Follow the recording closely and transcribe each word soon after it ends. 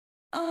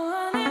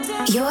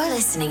You're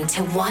listening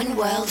to One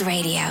World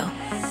Radio,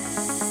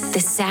 the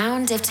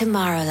sound of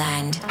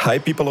Tomorrowland. Hi,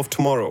 people of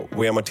tomorrow.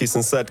 We are Matisse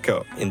and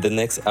Setko. In the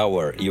next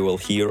hour, you will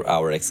hear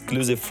our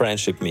exclusive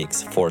friendship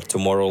mix for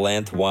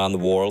Tomorrowland One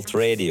World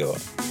Radio.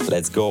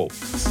 Let's go.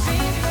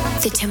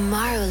 The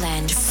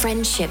Tomorrowland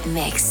Friendship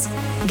Mix.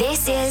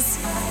 This is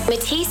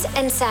Matisse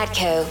and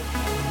Satko.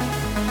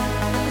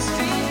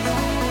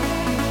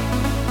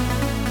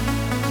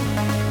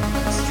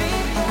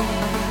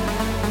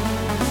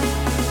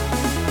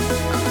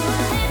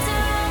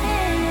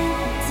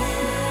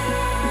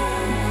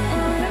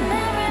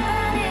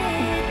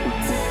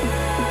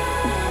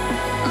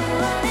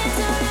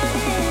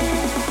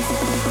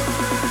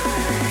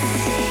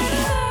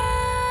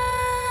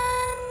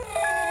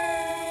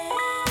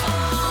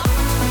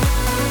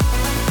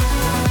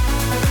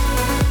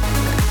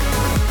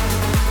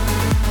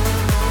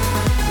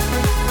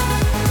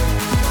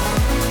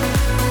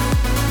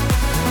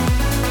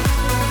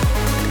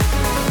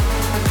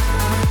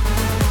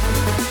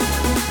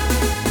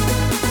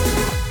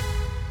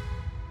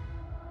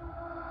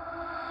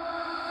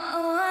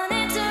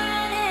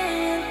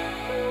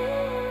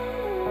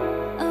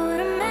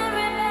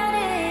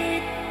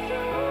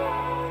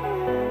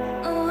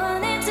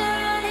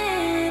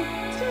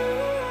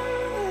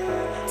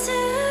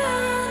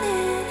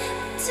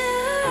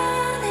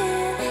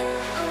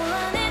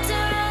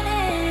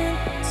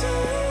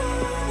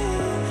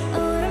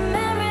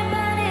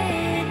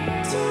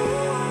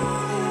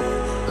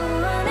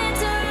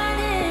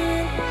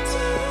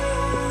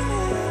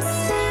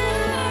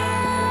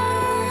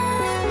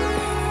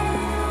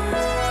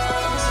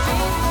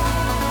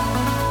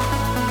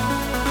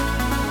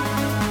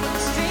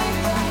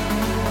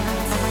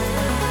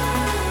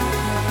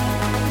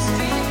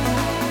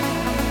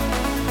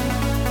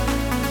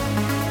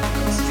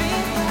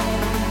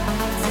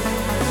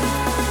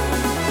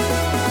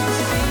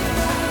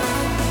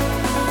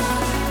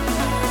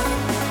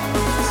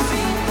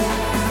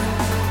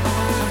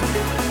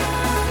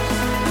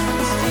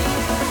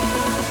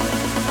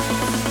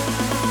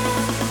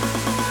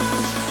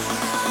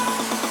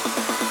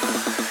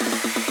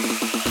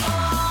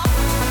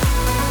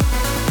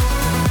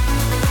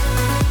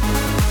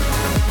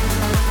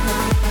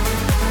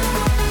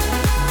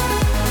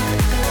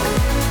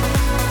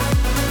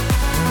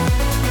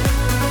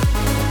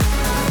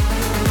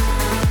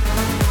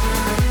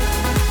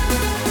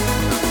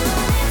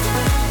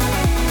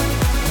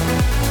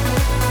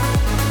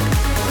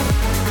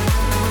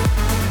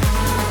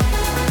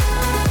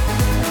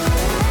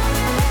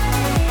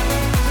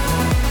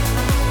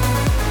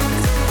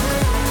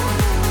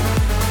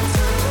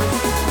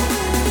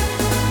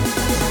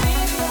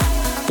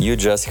 You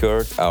just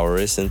heard our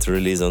recent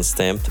release on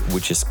Stamped,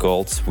 which is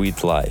called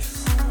Sweet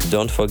Life.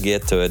 Don't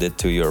forget to add it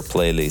to your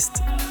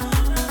playlist.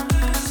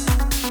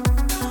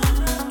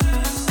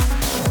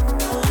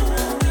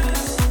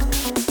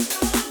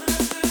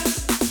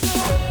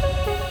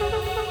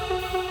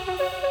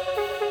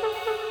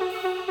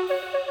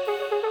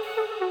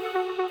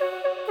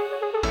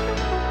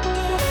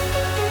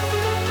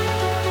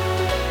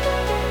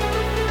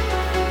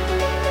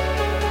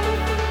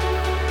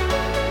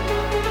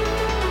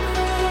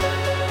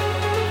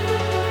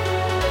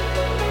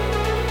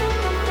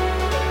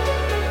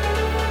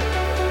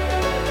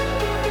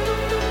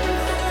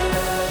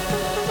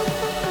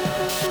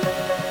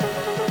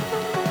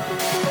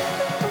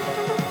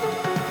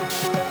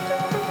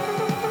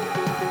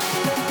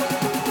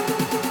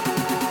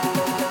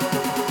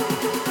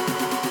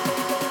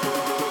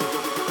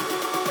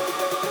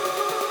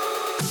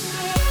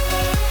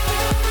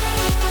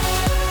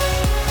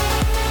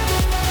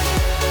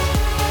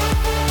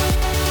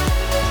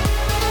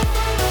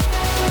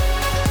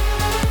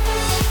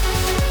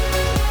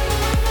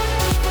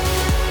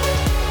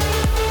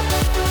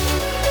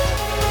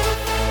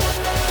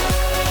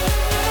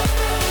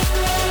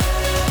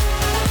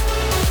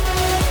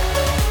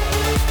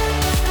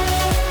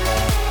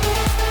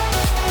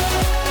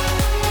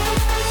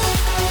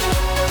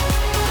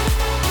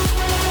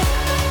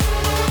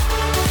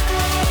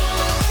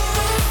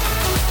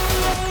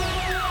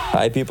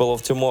 Hi people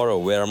of tomorrow,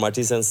 we are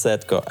Matisse and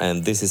Setko,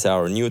 and this is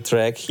our new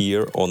track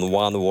here on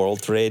One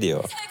World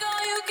Radio.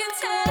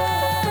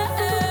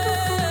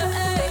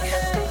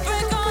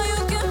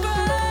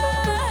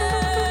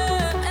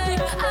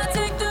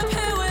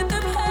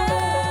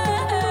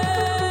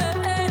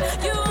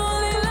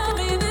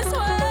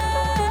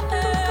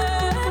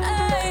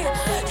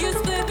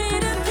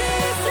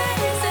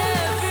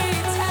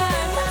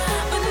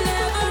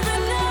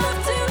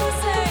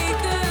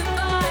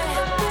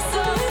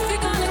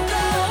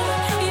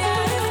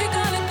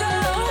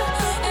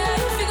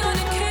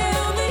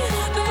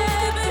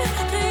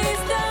 Please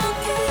don't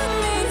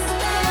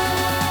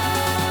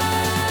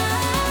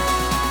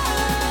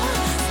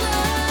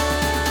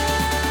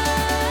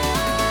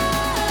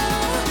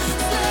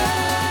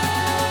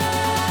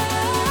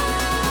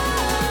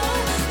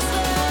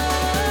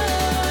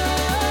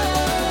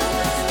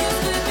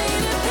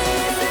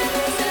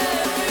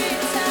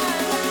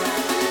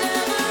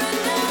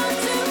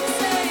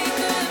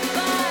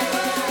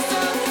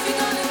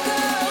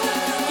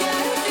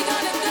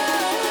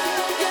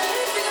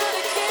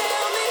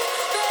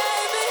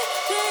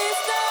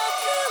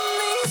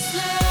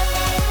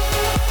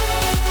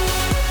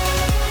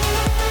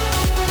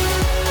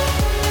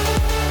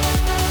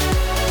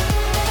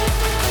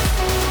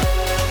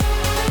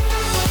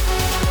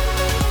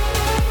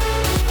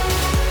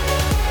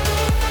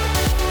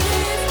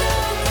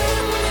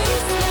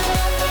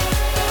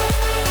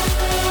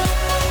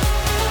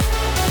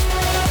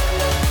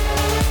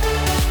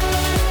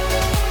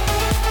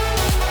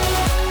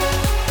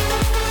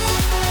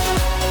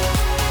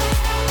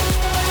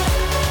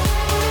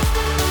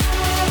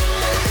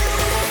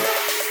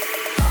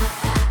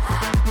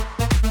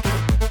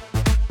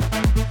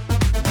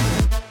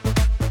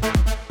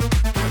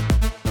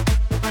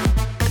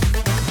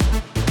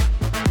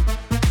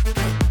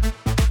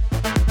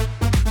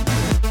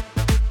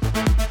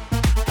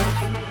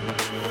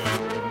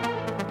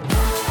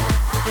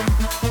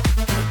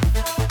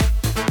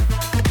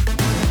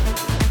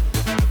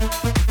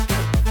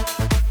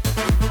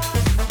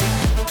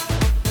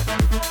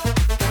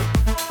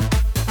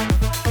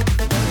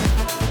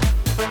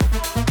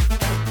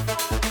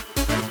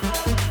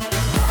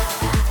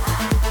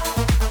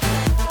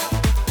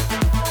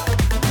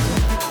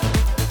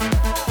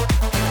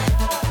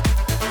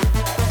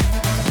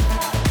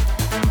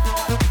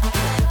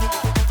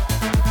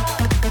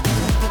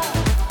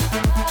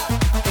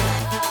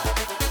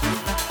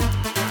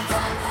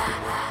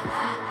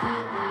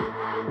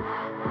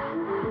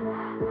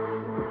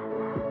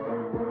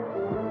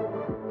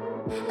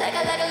like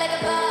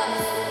a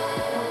boss.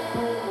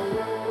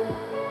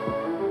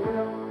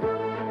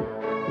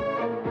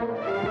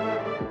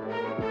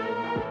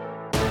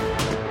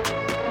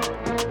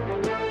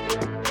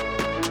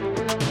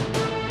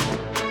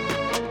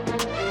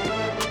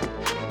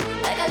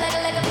 Like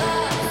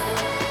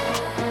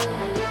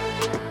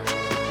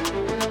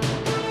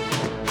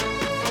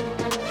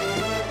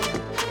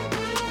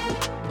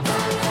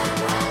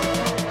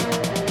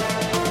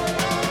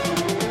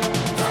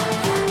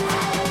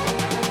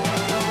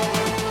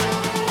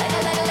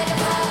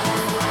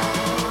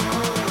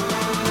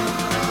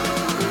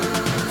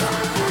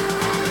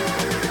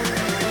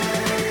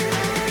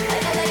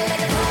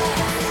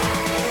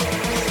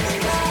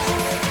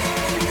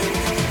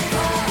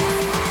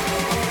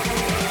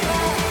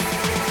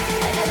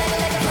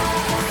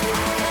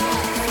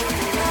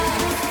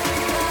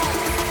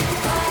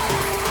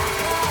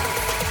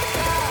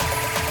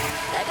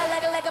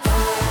a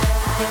boss.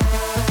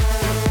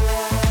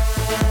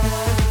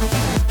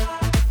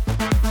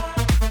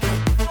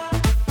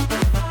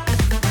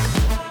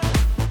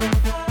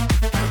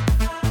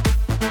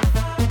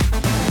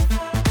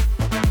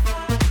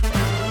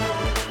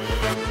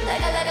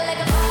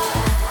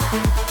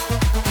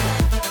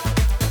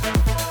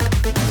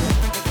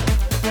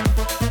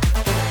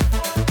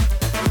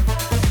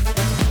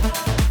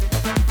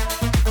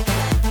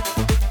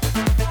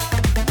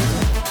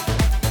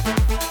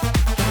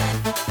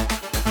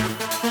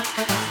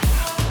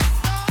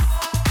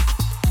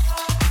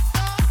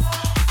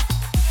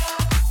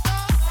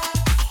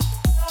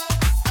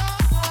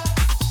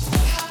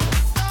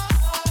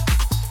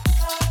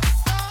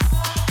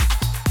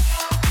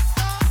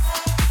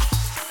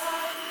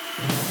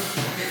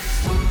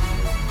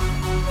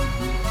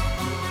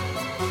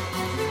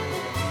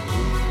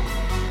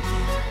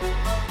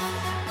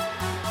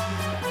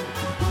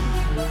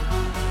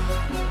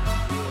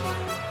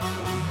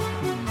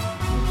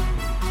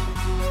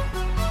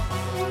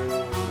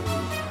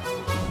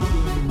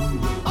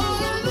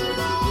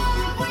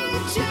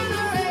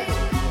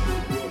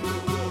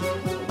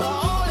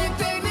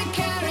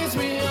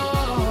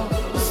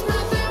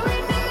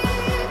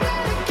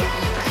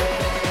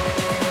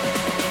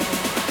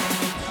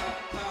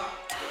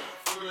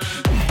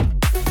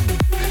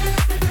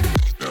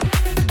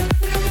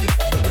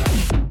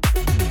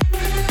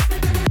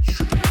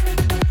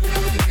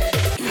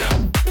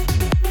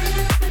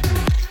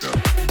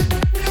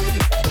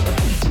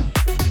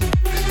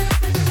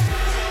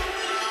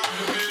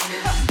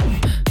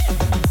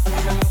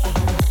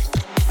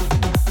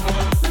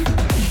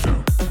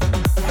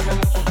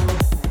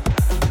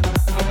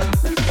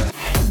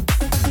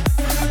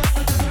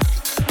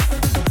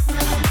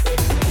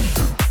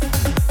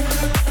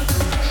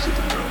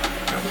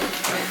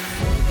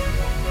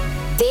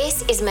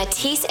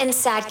 Matisse and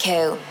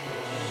Sadko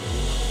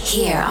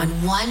here on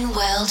One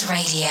World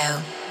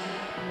Radio.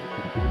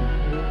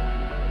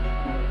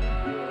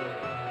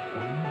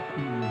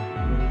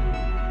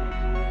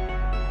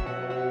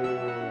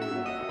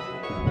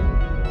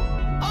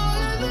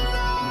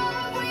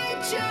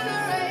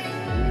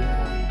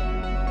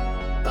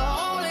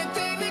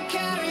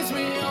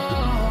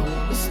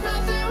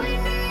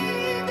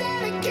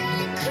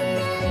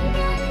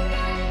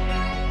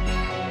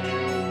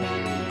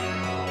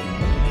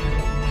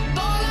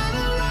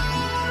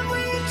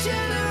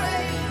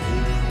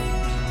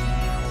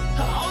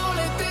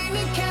 Only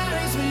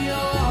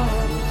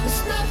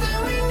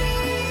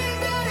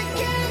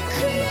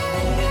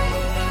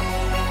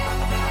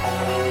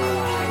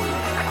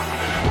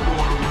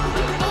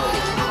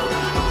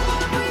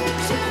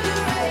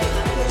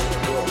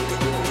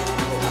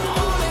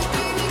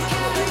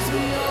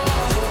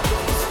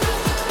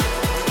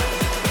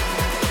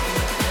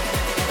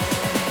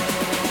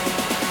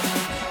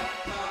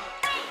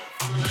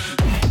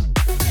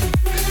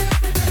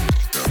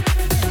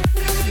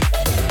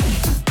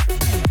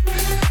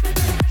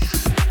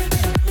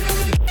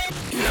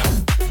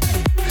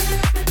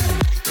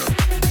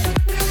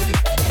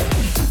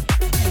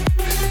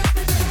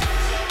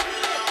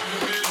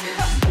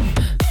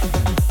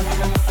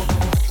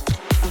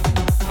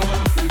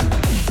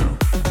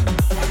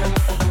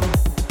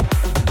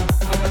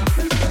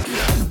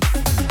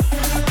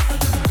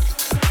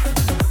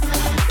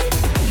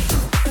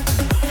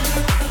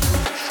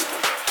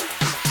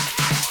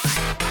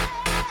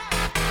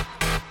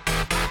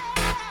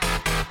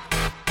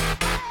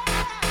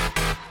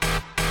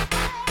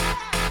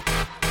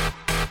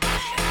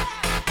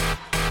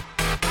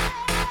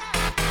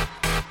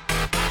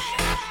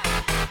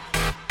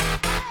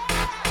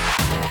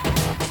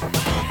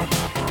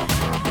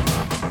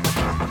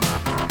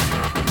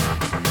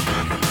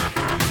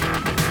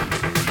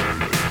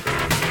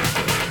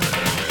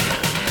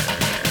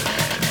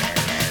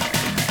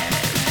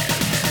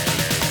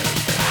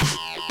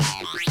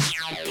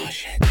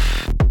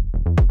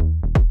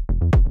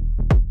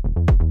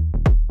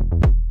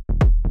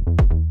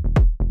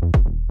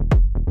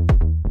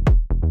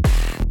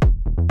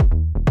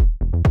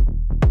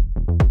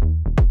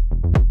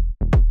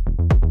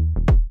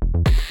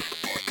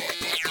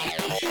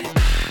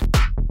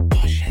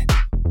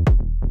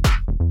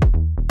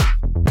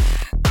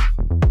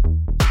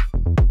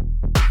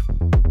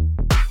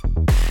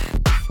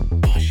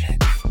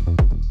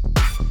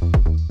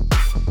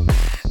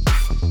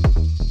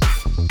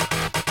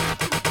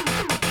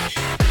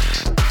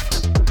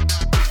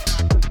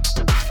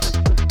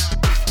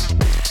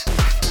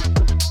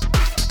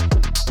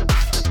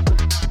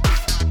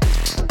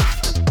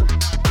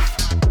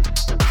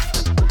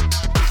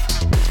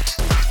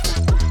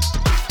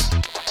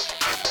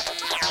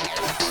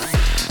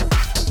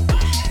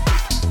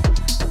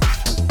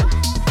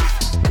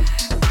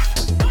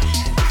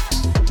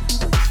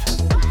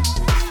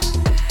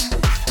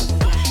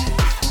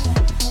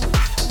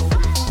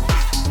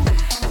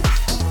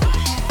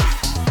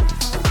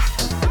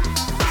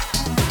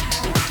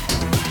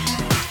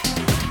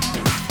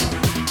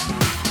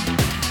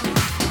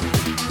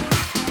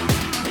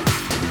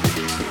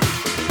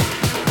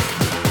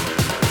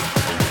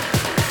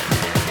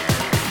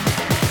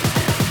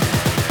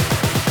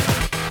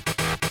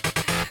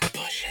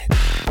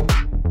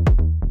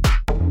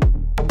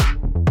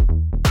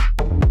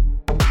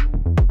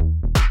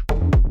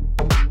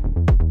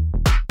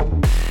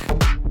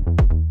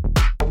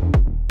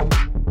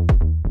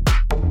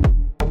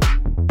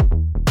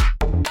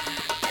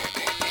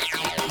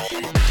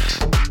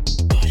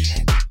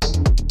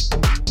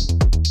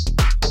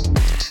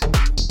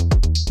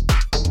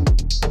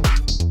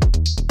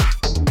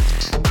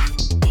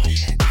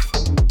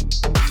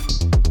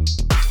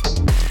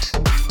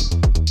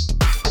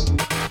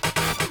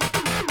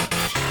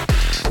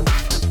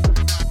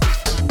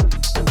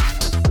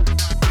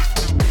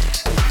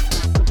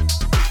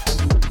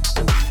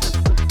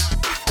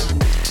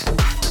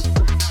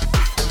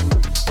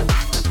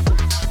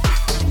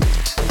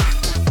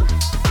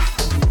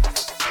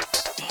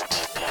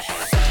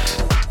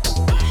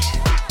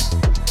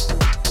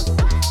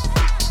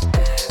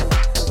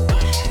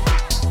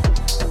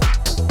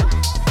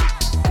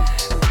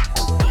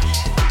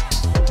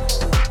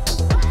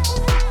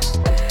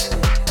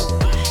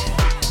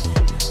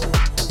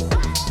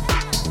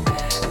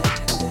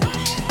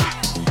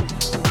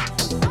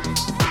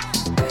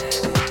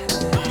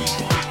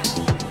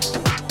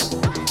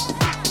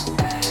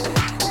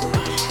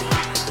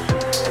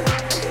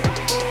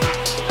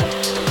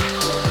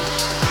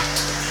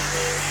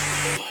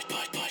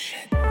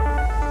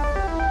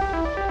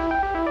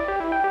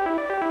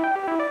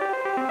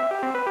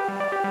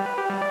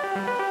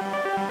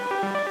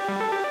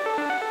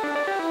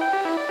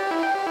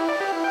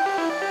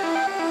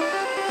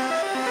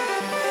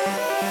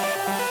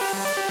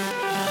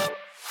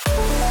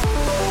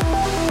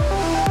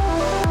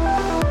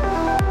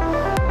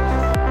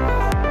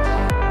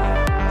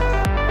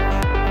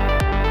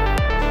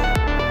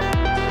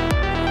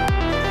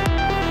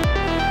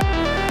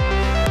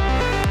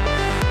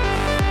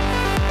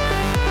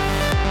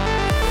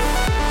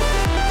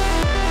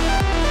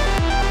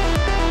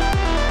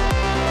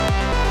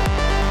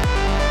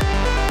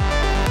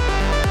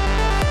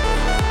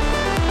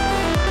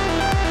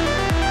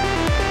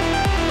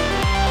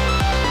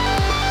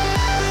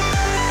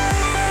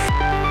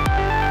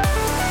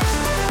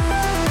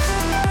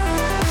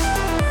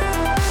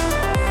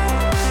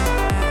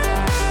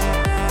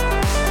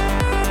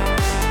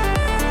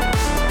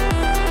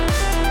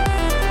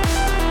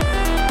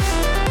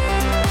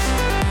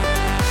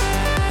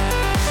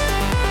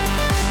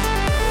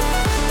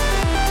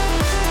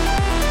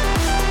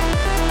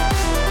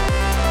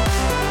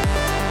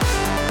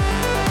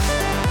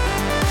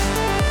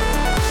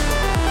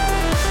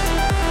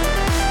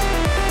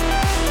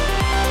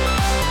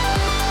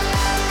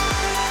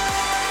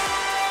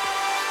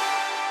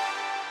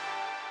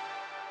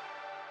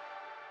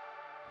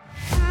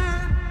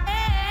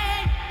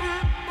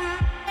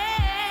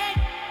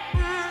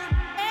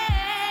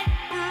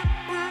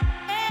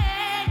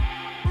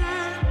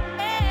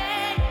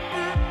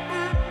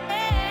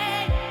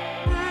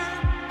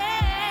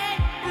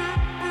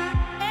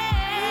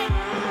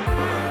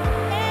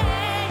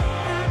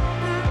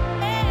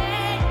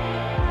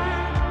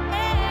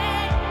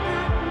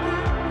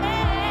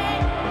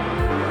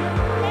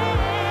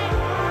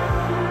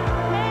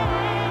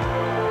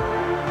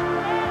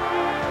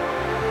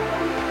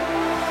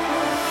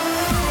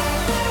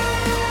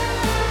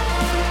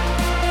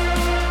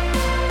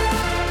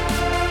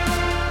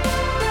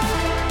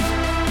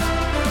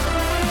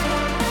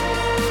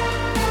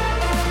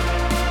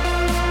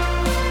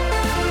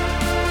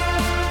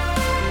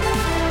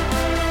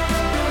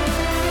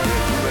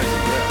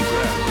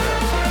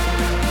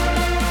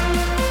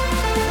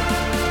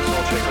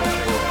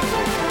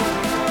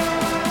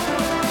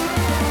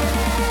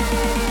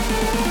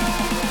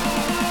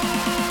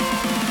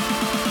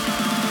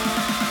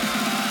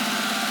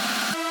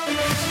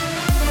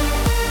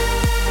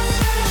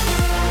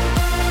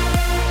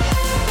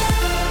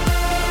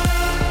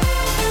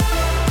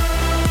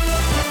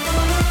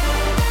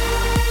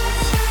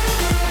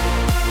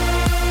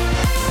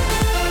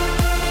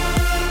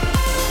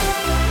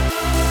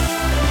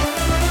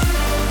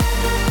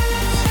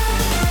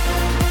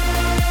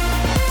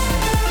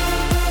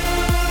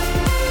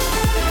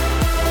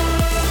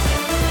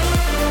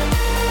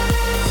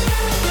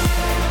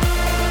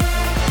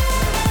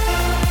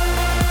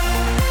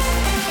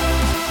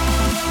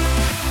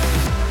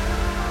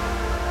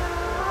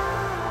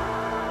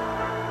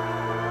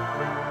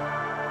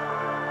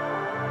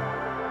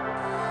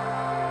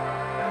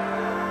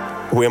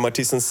We are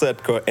Matisse and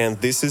Setko, and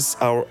this is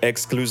our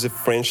exclusive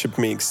friendship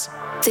mix.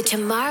 The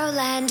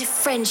Tomorrowland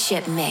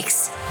Friendship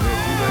Mix.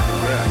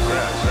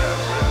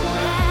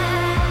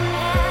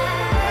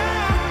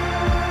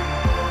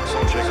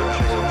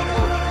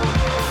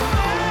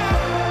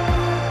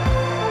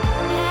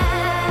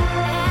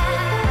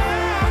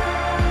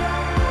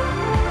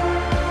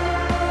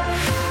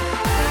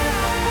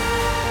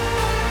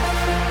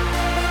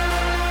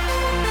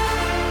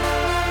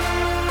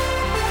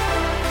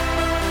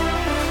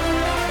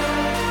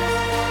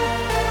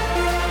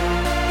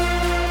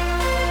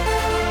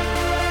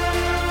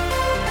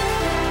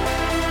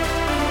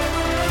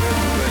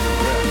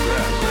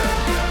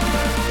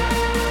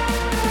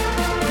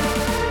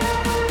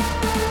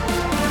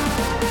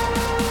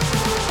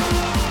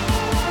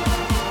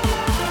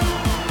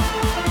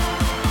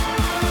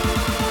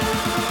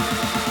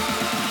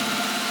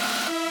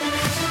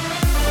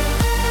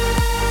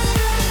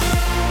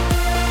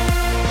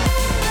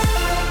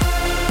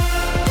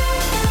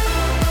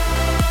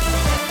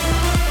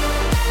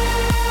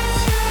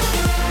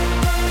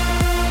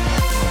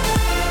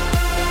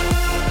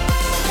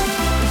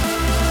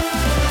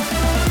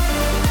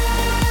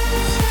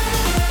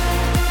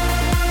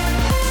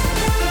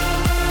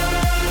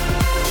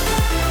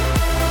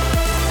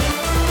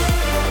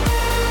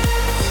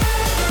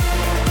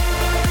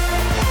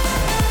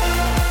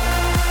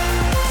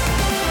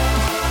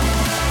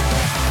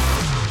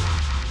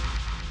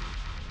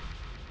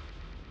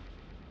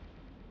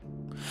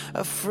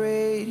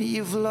 Afraid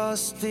you've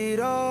lost it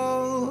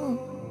all,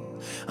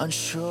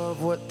 unsure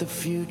of what the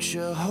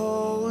future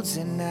holds,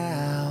 and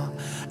now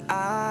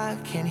I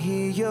can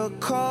hear your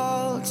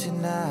call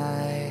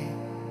tonight.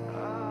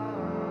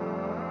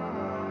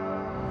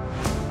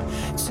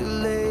 Too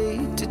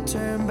late to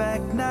turn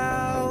back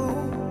now,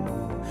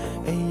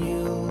 and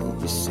you'll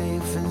be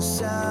safe and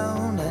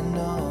sound. I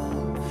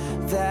know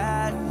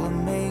that we'll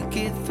make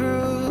it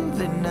through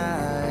the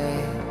night.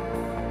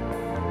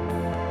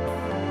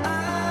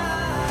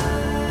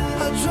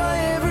 I'll dry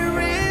every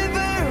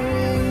river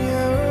in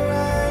your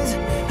eyes.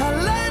 I'll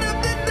light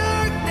up the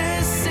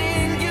darkness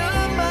in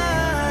your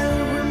mind.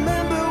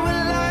 Remember when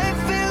life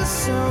feels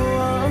so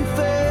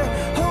unfair.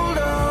 Hold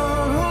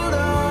on,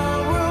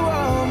 we're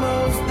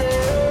almost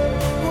there.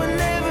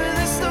 Whenever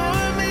the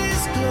storm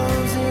is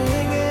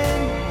closing in,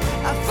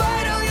 I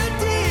fight all your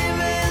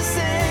demons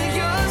and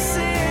your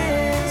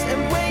sins.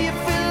 And when you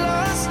feel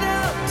lost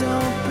now,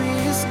 don't be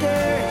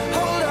scared.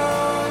 Hold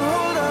on,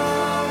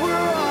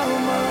 we're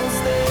almost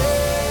there.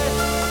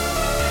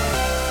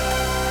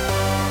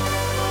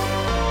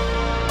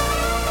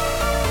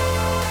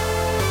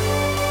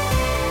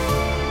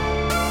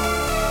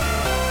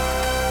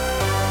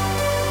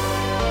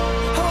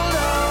 Hold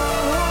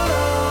on,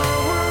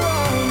 we're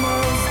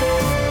almost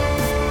there.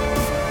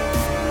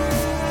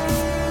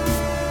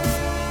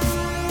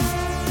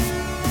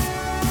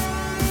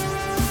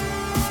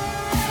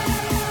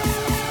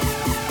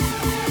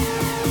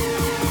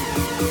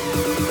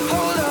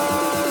 Hold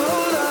on,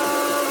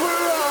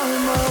 we're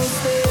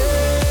almost there.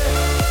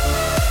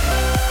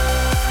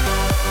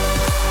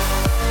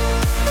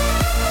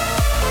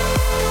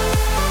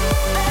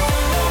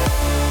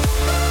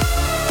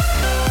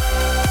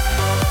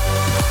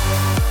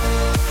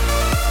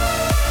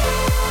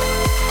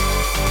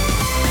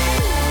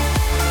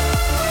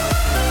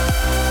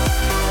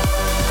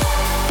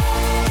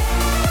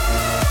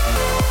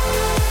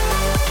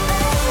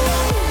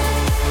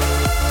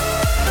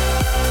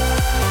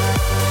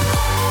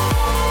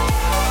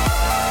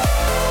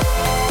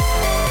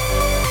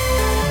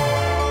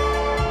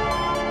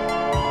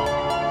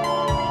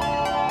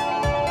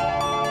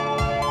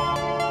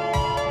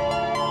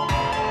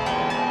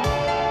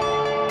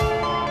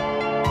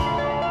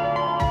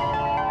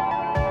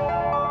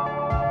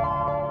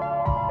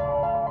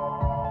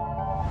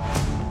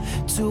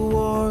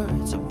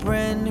 Towards a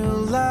brand new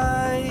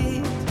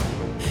light,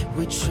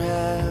 we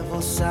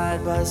travel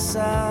side by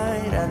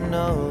side. I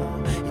know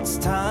it's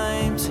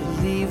time to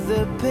leave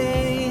the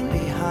pain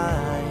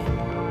behind.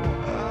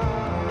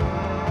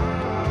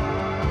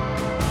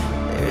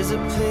 There's a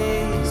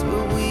place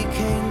where we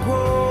can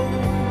grow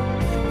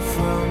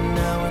from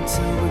now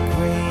until we're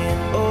gray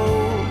and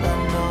old. I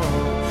know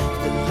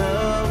the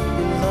love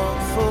we long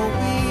for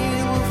we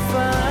will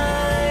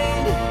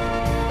find.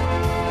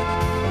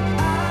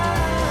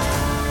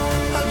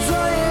 I'll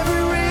dry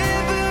every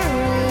river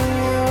in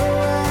your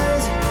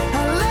eyes.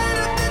 I'll light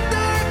up the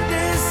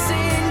darkness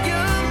in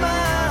your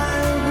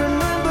mind.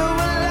 Remember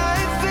when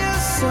life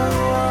feels so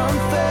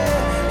unfair.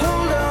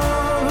 Hold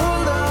on,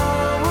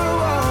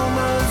 we're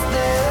almost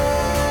there.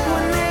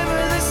 Whenever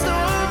the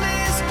storm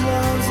is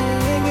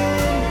closing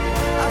in,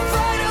 I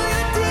fight all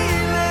your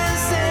demons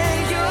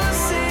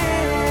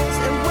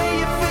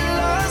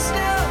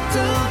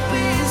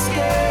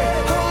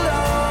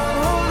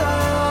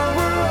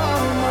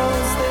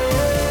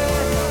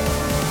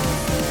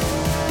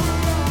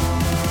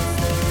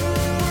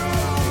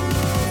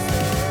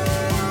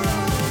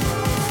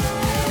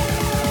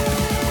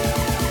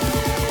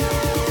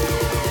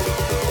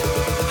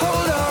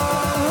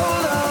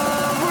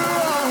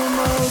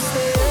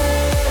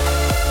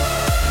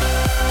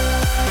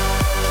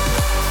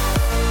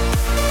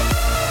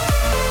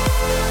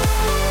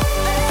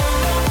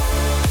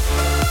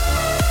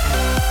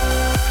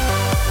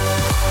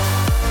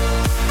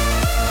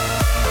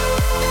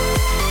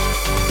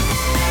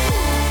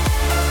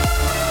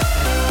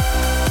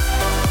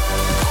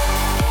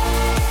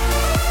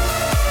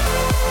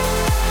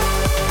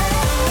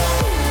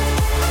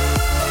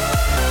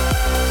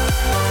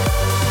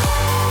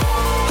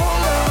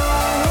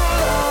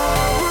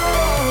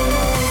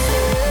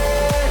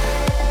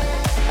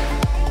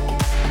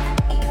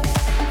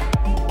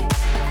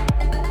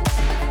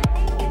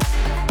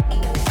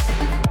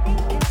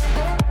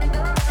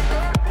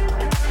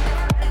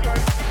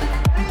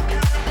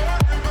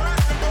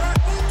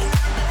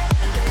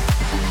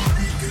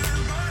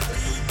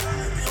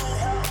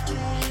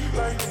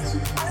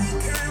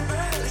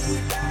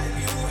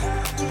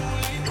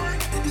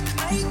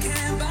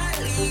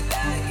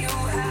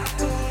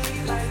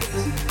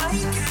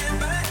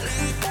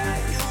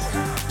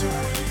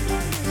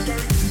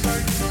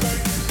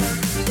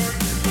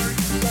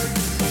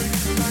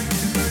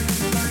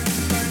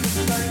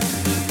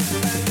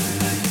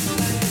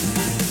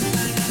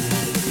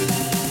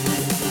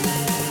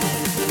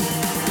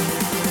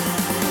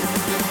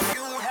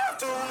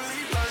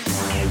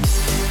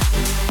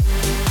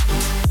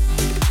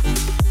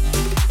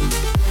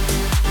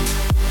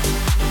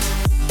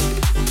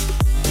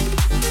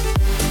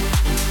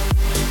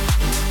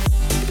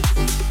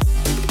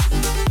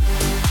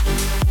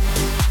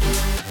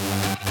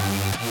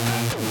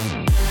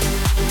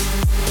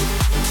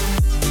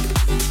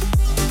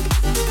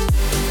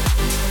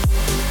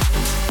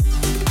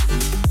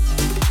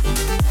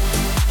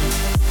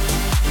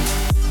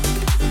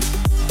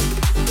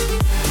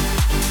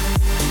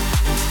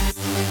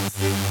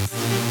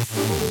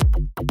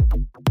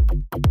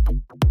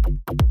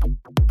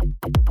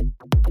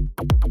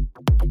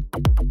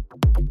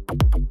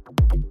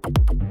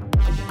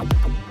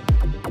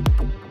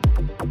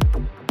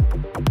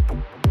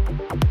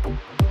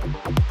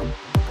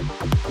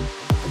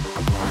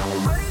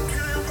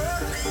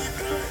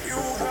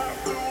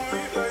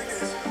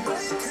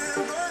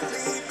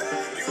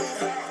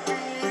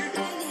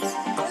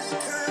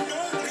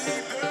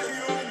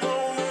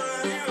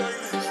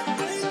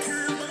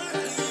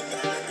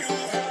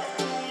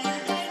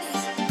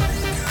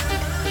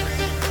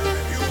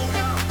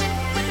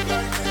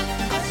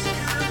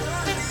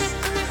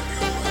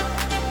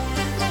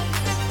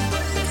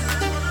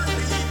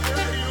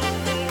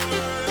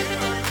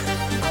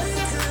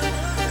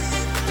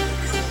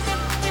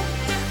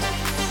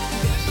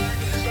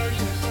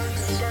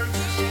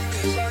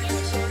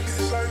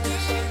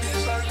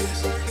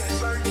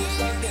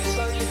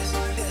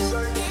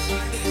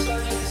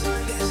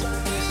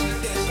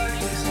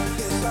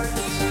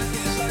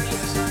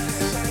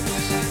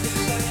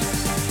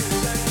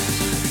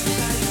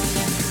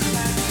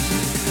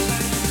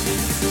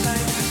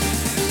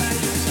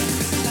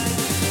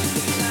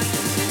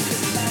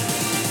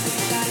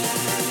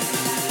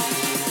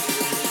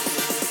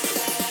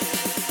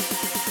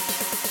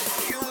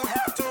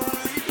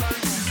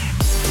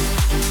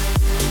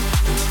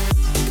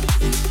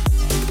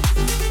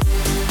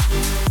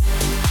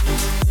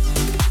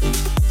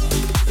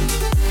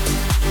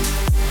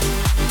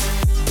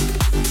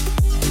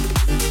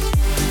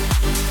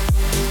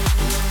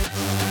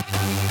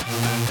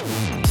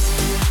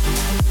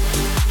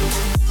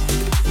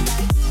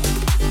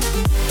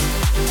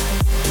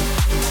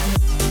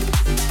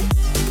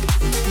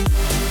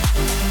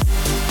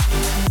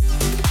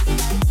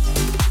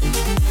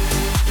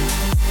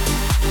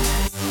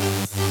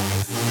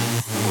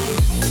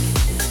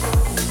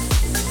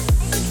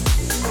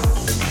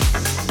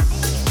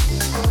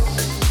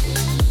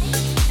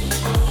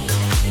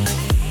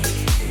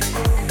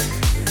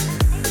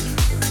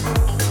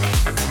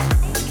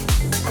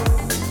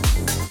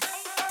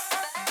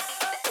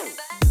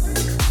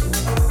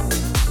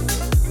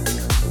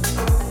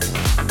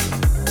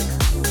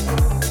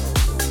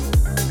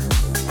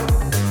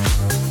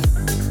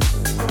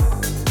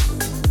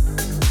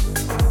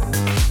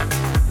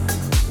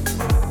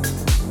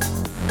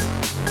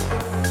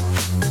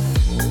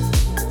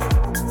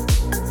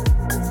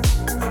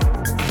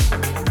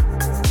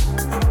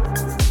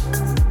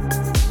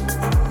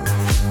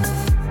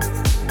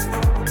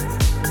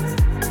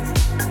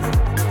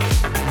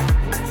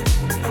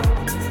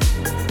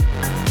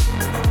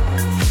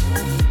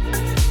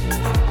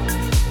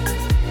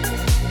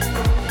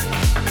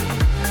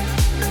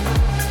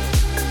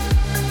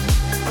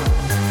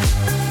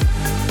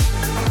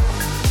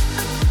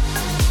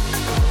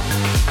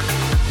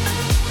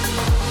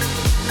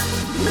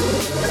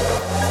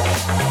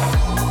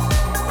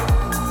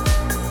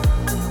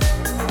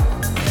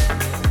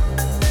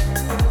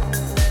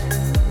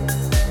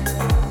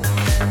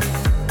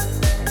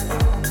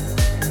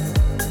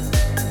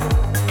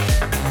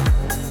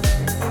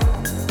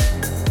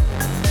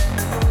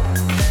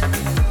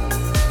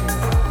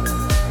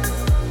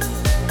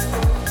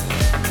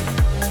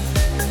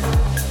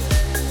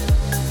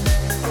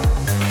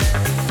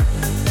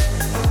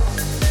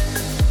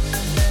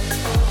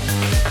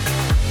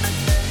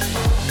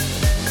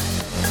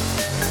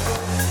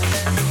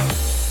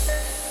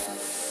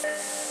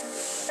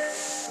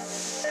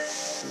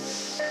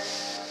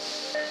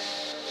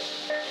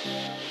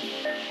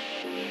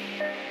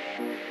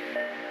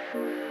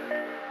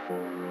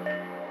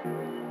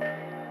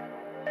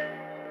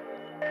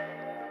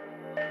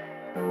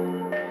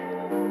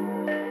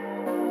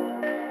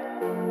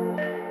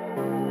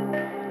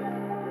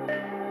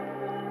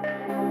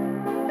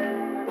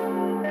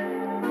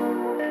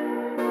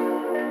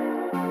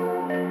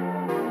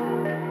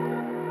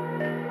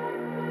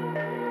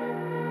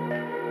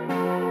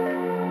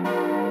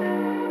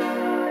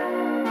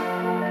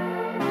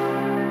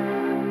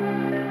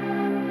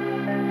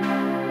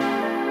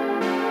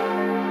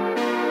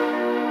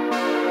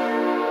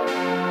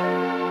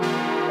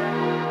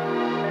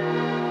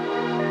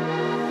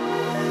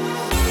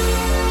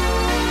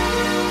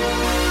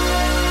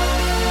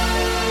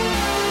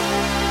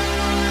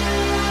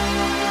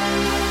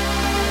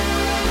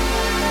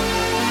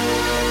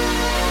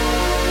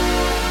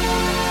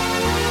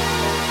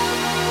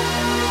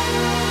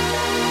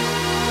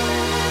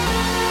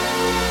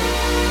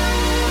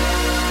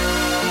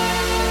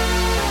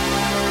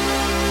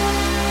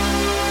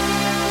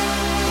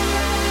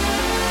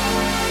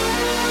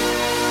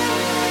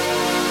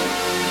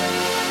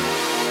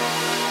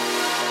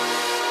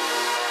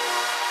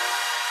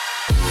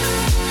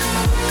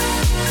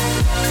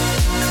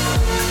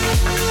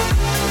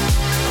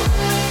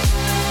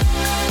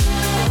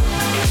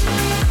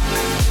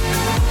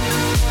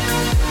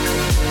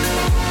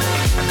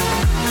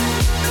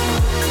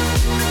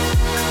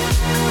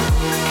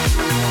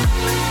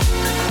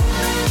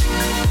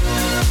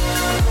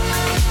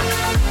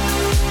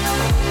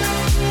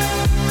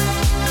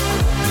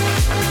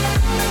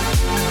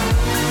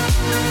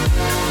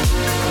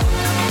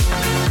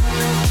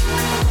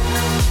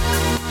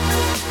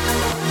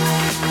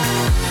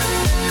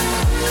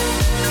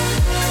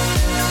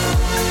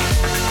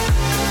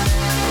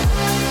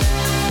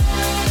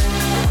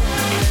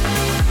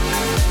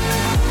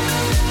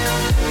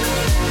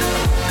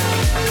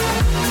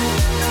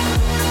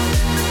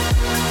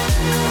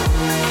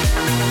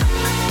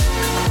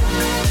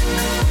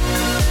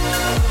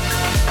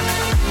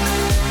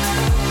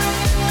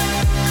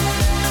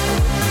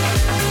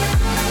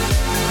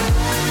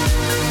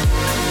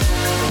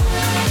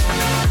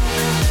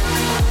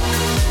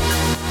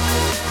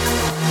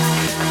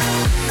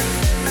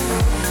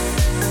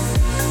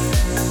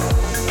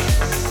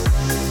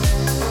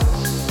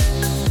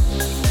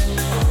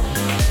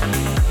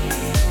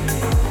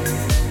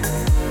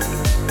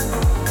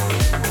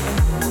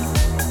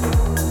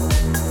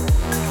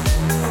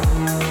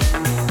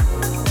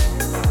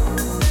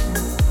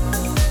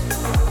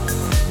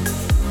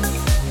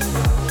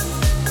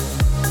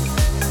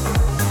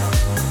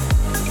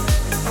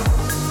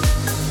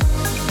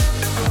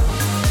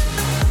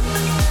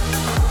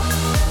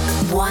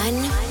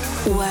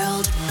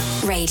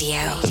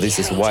Radio. This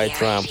is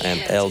White Rum and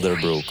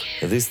Elderbrook.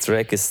 This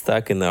track is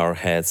stuck in our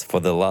heads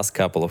for the last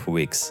couple of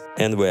weeks,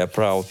 and we are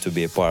proud to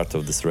be a part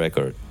of this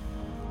record.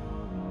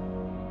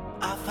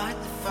 I fight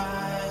the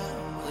fire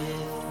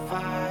with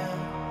fire.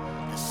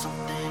 There's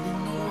something in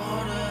the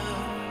water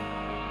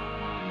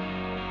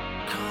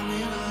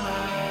coming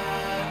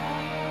alive.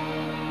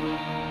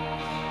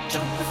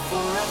 Jump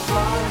before I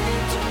fall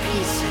into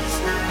pieces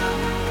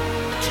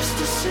now. Just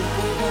a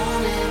simple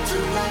warning to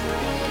let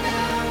me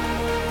down.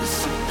 There's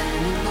something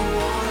in the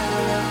water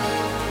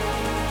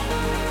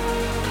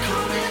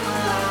coming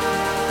alive.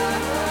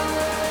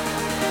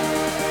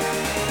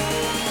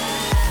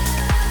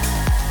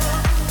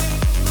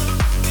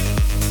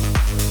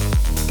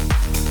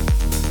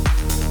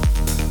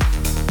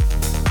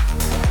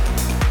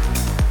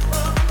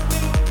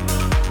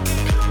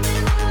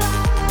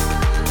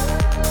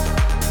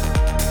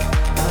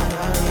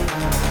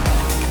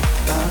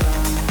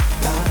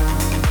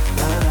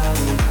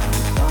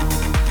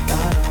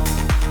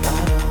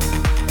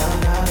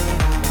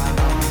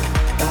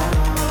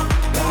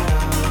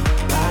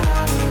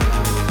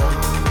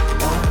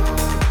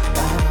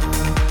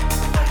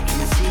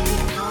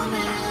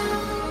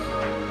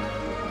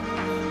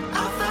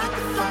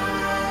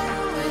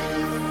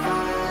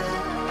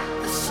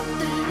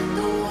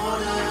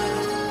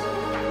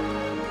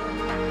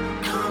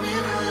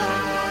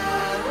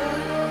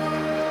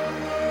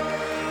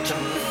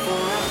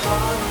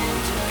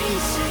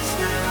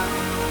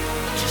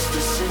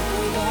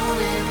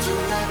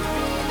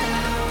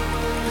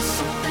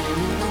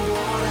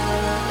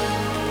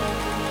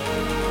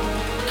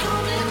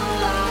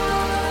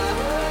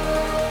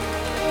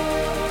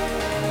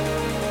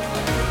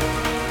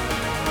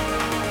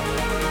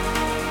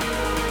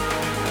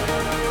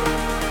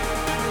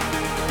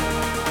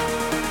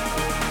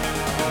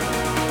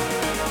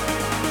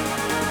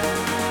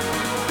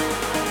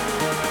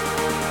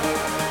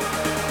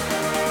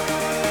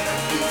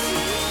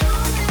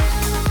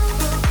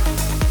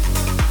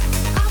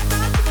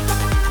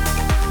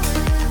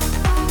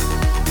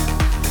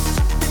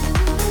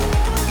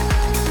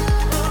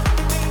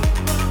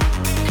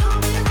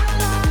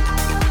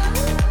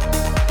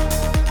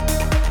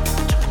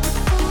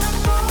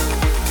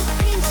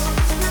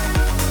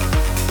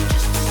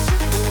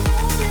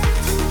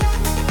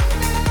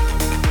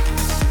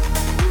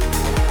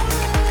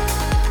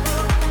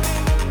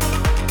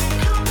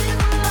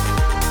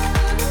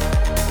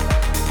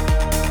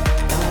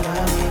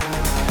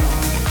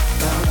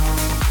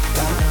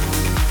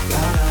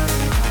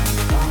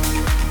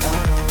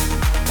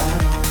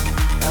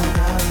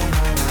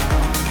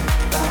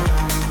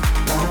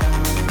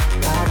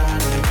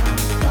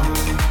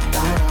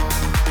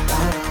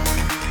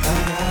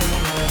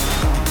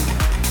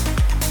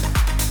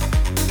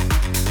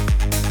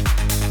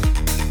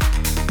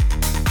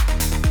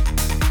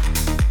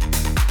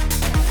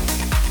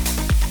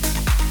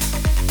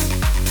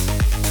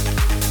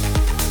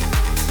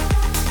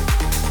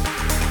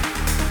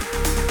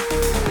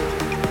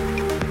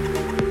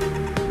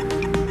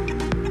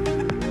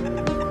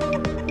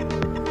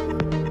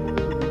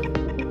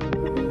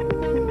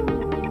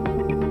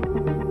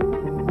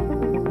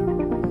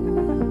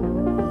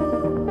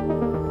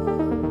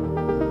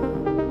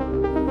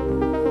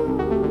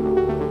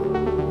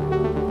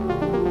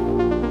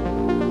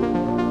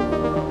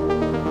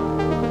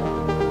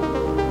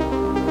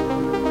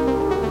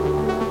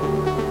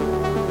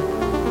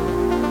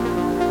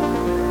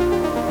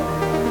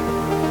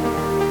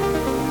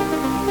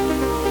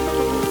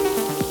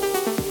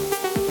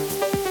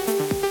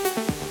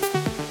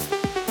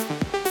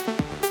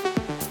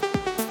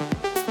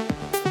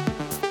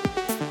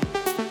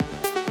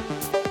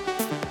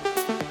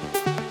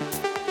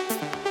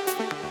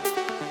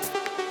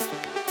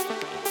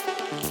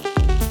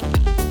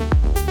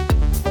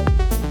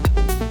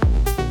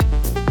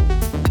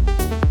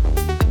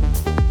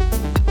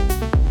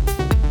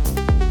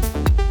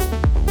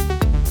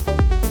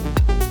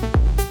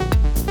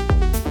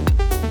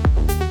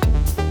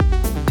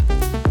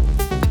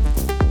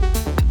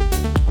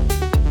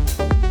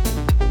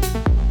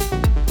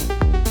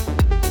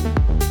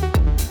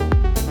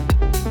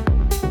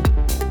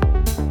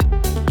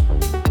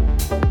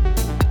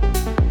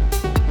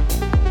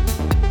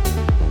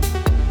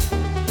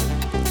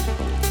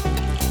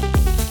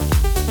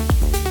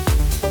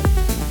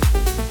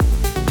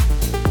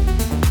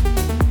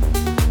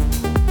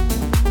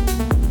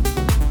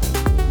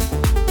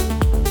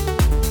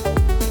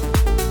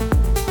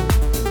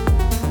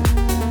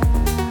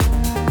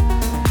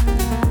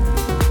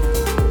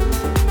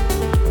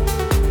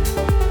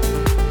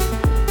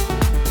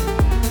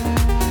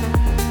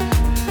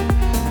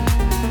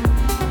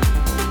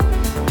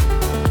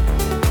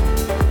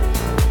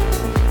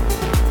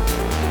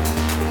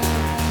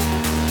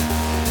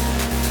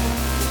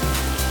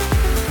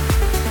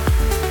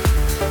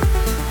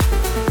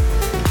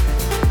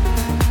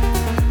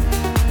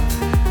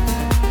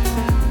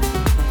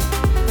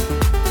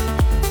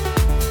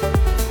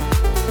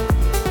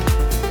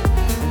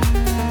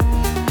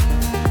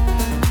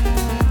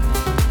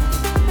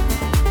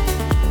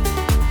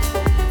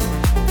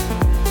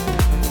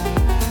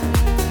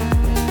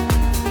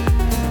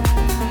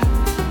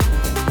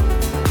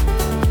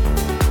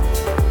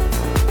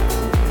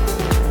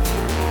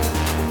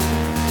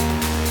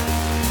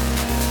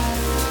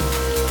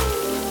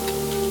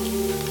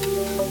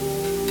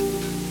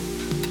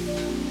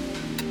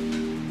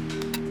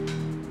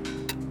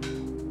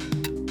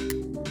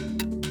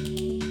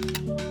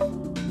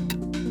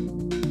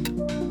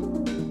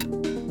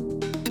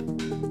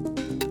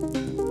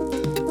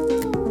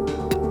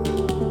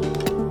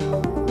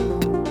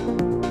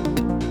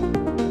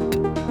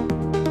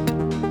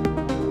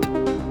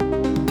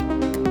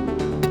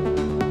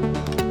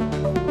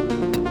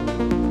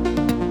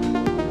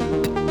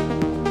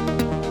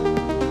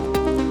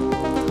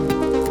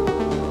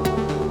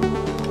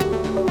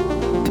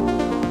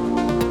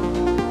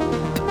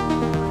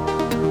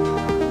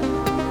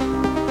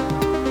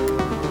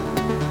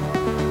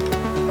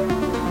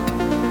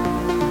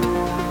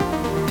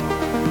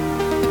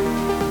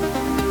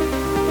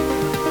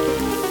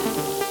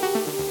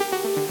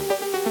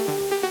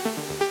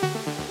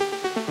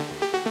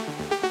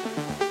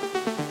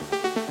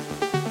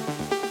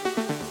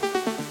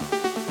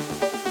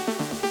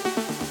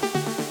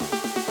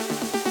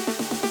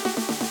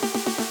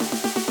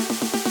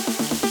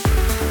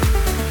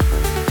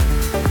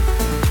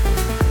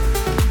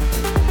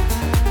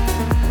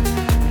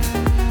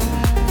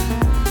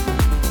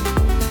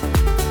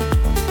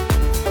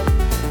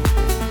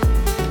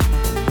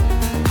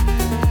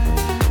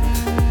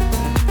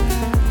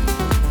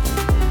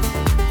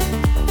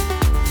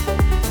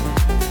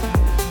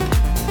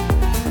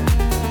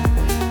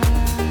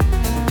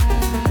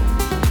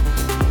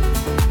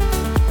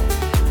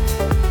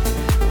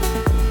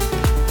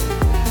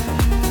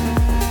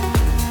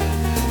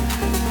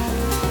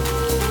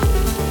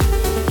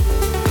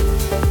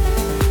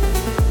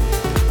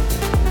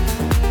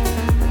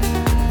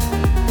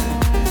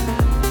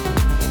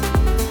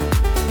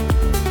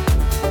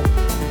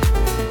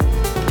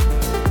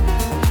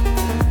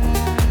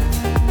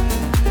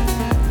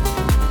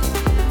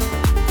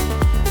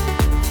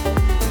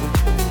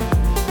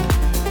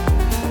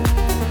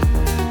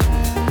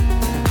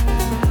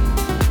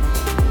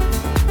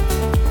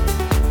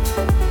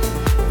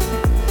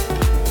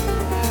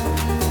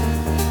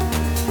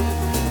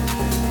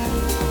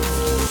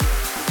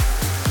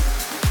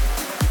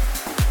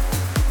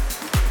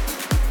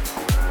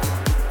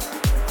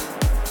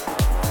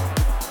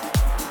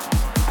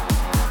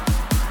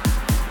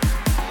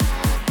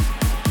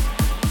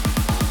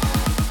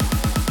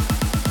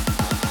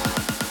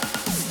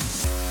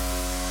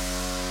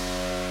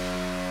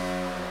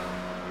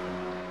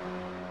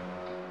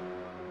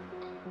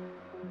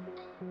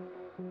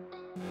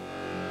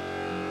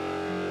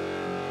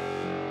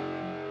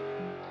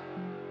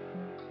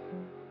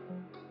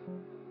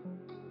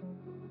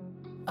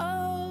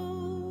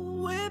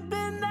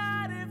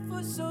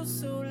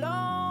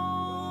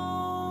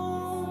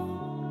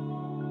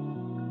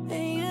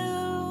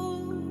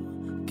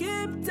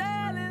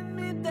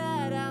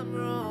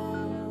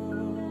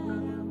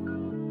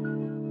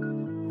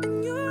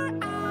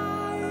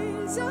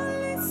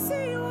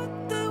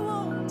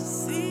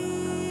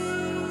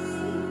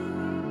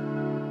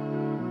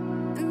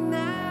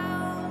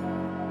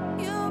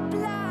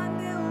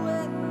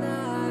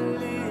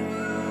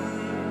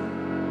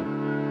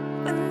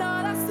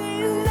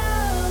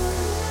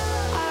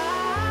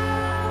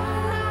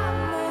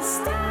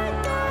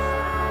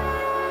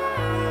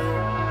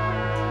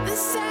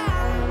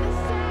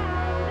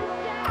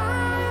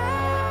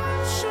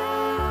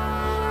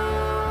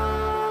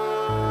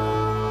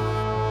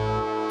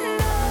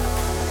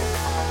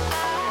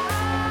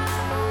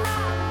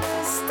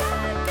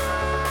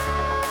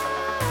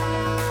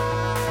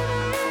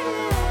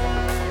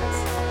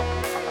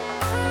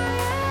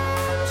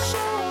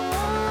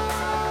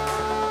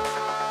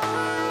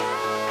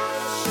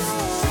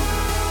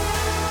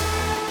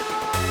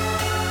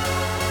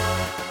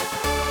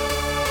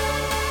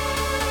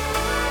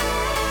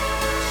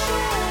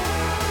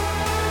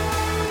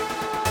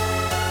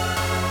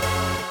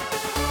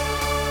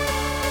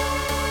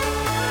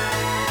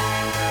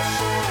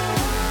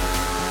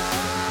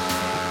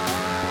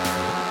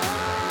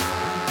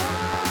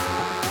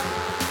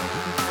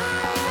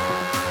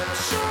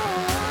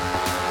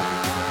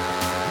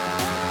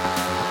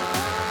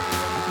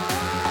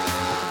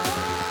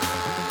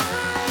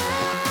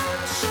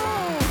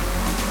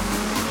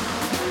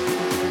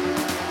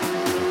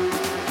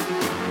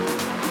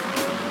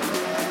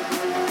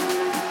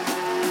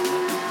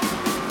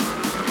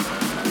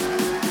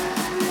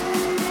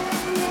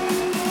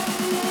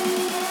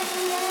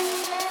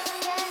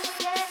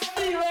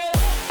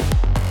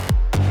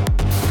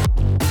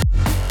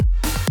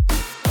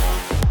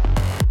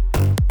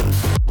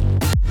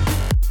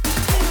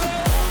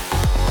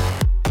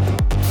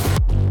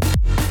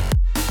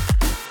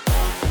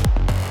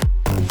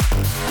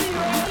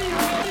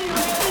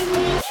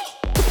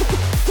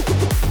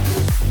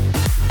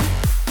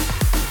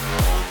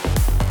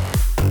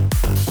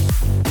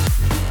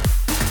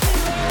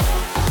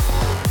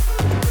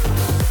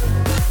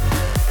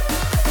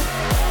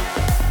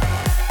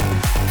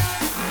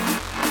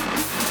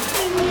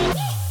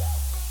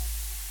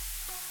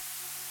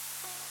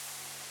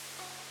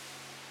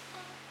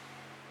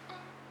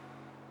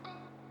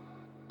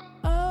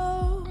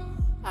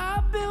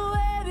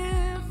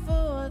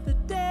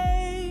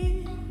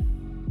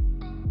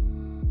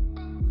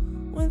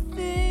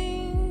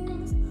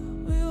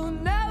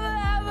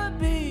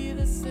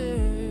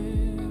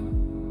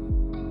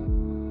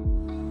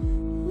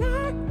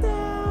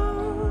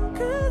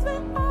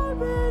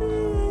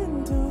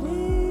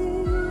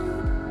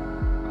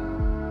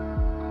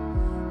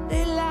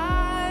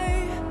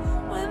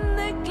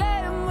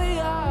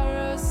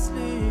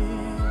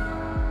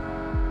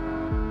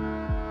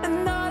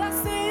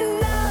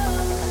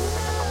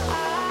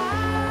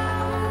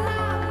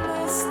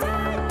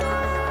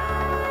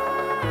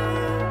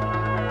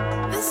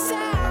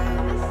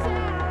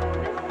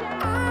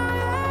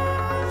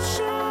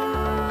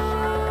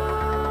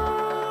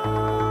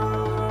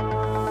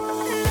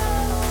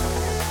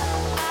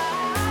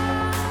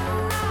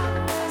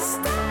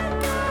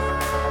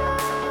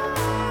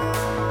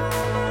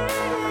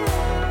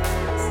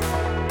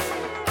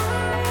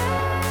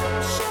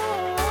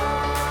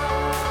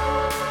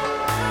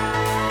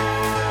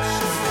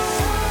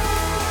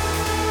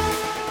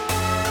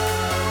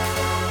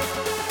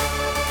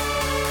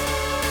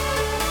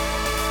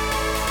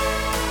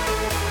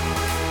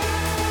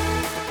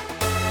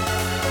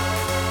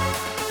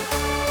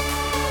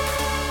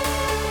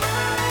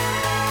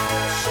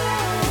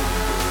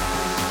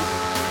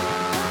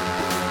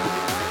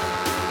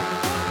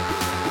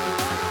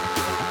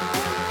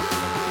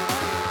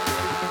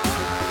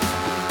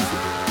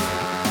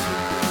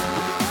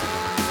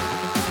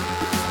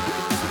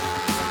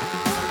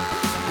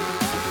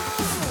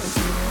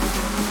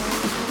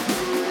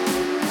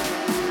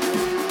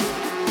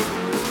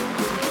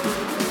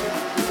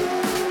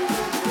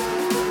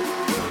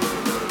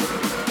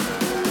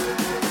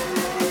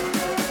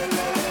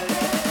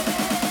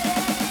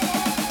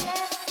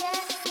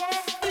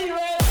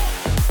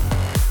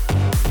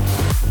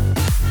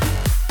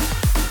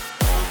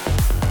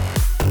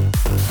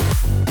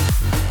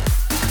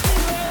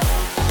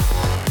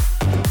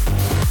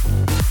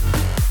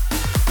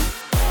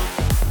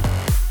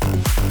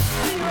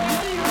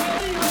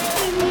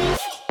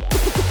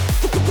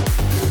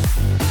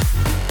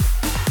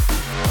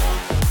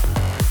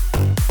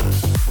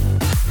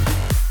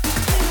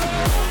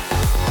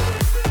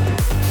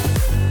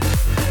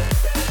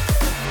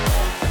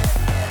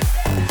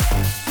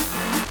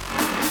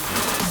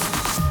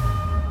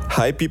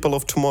 Hi, people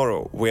of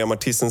tomorrow. We are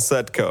Matisse and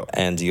Setko.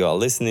 And you are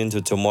listening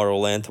to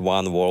Tomorrowland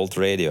One World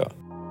Radio.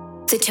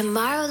 The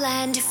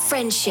Tomorrowland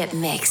Friendship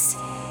Mix.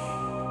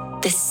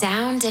 The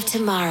sound of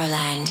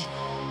Tomorrowland.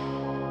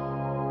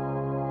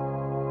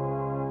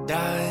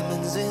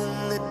 Diamonds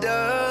in the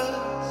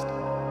dust,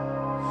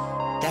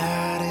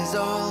 that is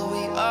all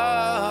we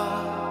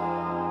are.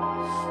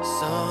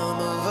 Some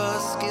of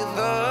us give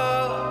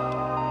up,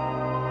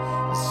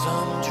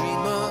 some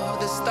dream of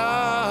the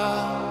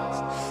stars.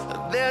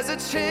 There's a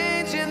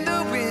change in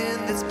the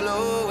wind that's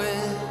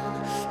blowing,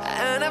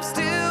 and I've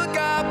still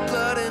got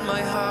blood in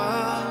my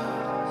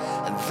heart.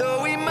 And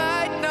though we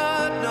might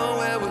not know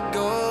where we're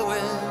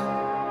going,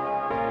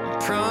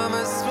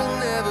 promise we'll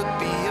never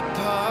be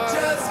apart.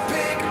 Just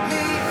pick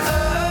me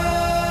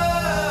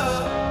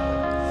up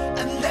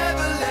and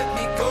never let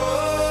me go.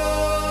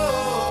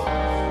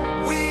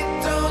 We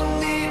don't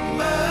need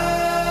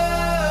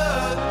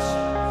much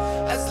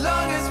as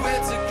long as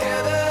we're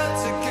together,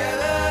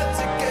 together,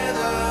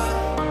 together.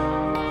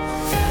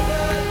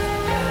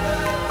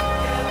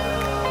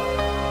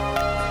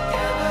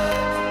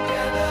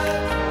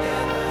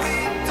 We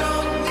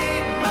don't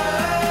need much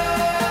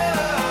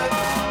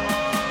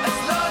as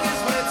long as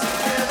we're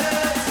together,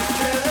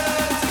 together,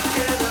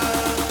 together. As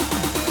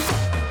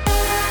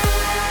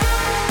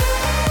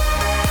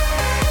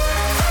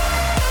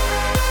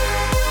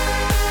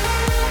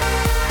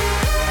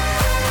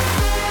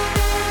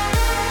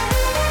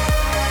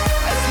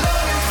long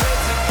as we're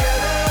together,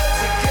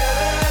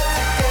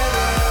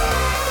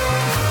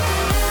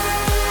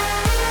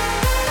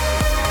 together,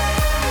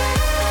 together.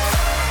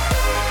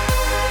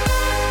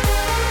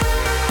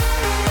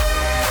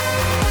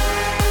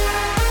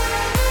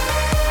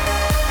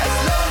 As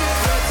long as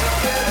we're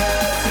together,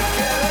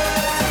 together, together.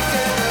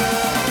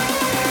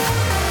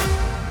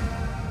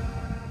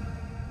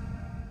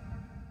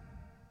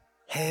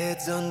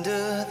 Heads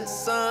under the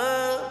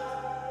sun,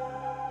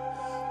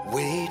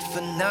 wait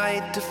for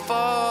night to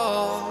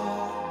fall.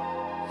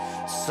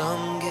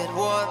 Some get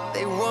what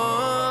they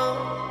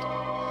want,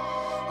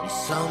 and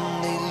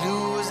some they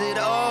lose it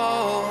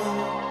all.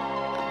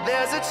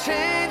 There's a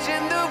change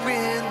in the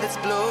wind that's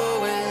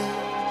blowing,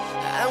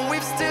 and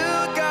we've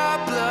still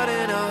got blood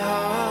in our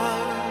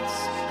hearts.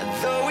 And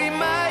though we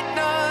might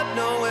not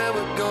know where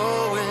we're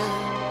going,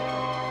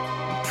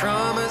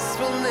 promise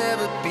we'll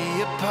never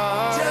be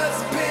apart.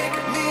 Just pick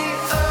me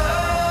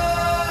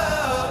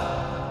up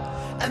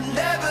and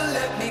never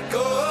let me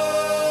go.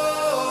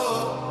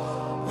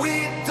 We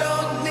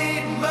don't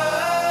need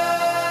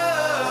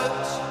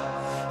much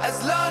as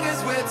long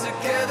as we're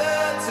together,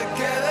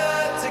 together,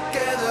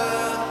 together.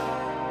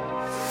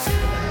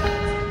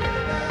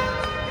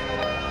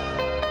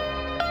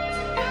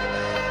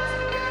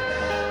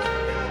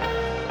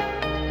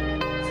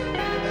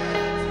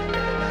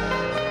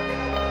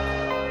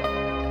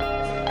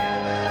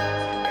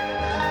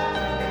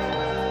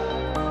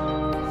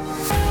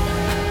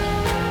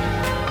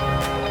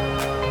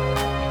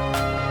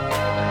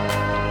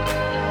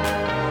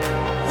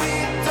 We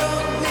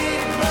don't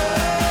need much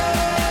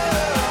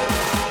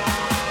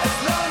as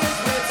long as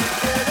we're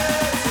together,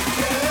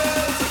 together,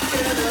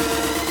 together.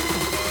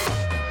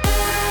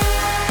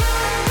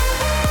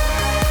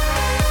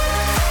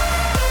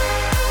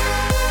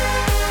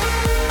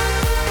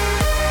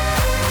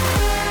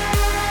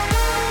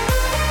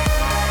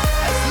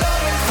 As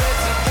long as we're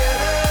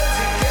together,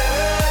 together,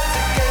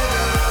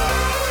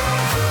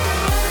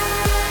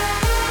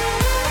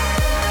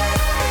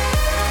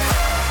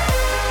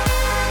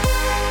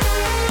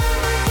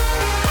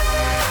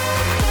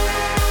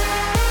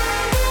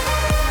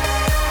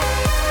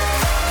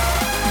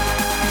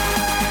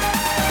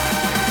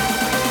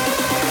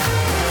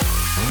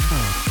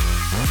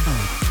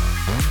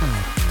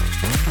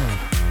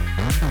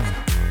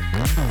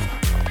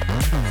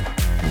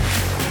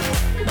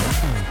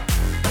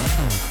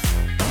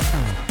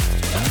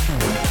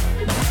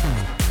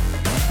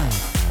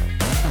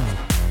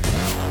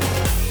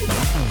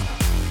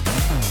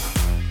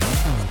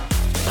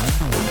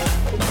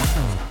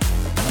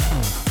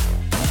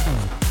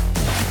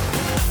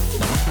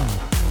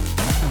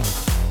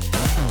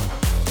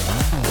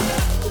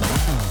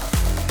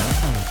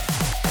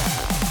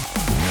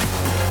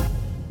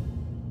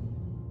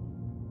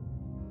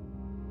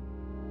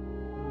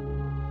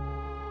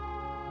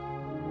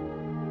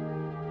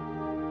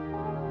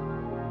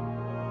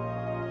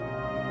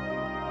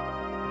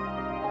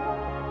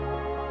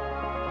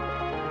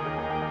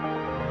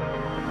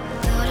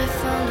 Thought I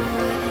found a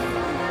way.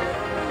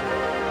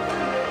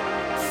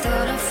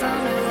 Thought I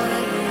found a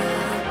way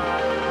out,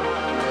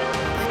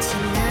 but you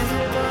never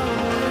go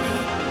away.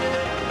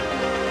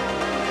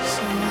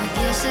 So I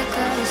guess I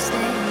gotta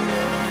stay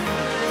now.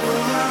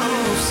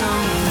 Oh,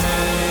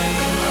 someday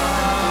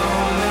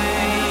I'll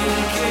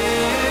make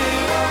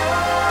it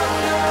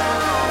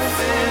out of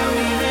there,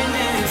 even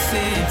if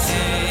it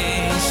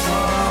takes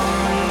all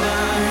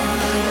night.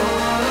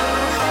 Oh,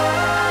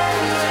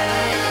 the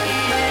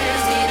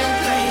highways need a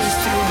place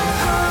to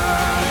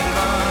hide,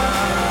 but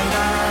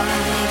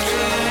I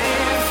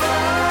can't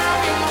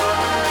find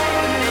one.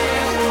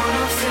 They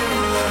wanna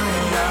feel like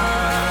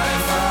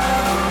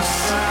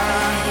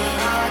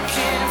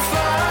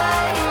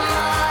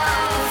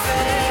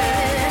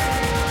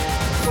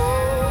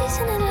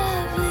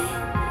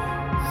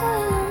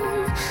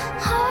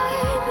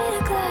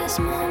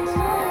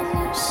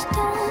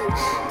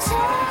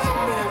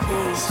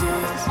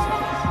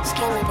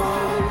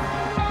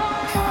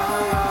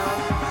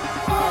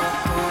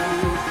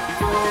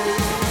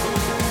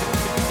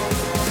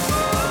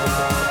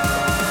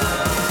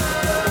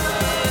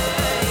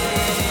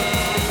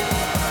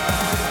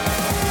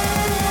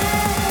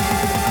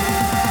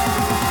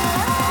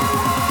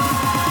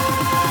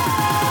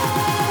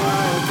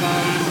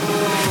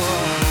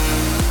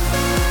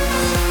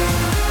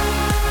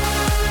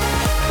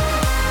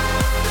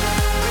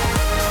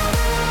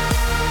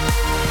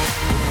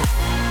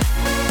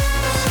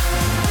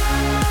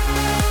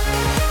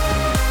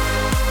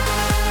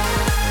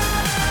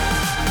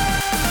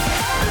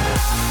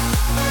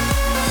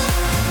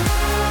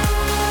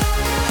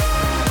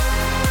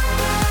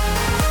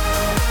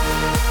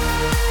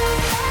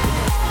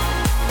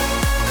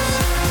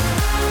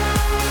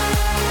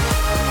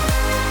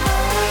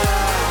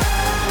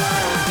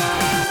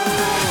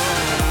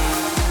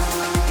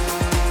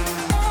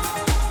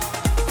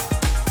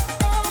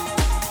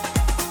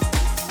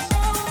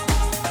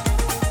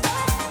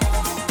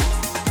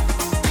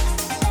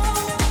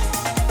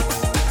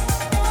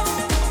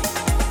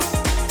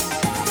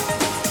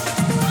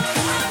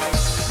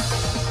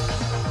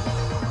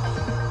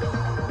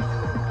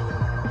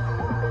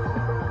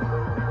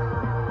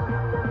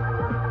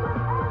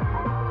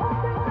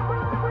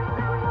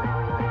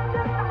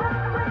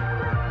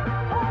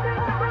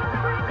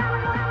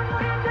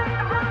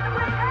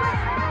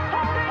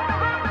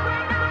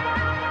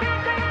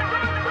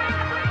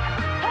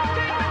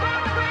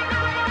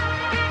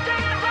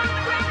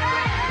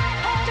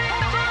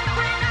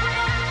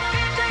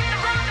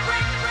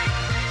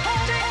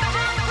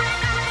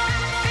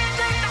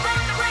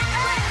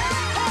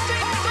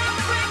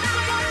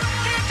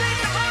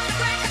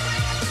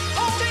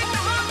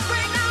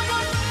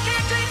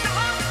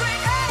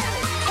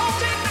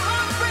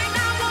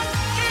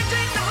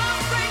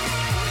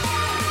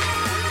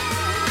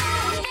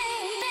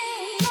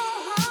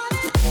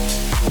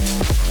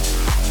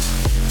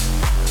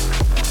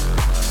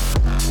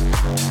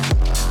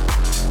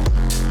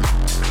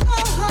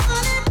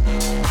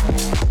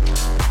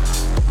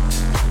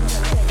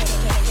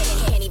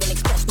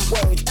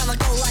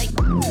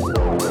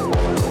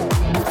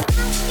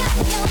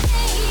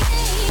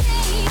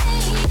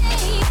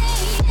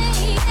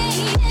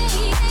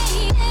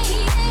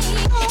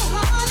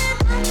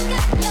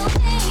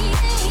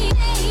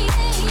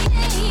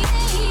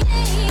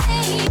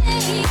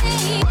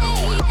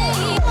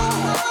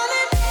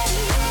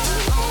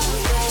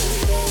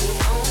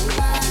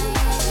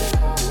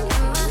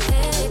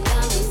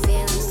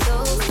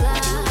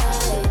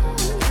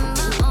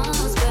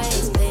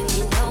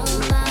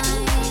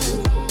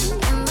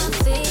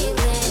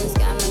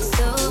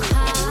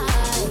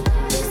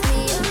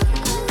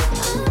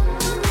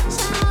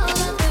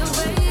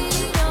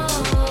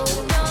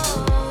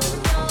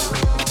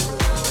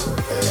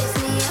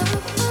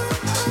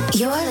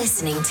You're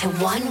listening to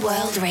One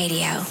World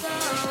Radio.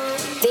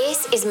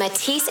 This is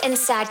Matisse and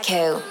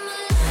Sadko.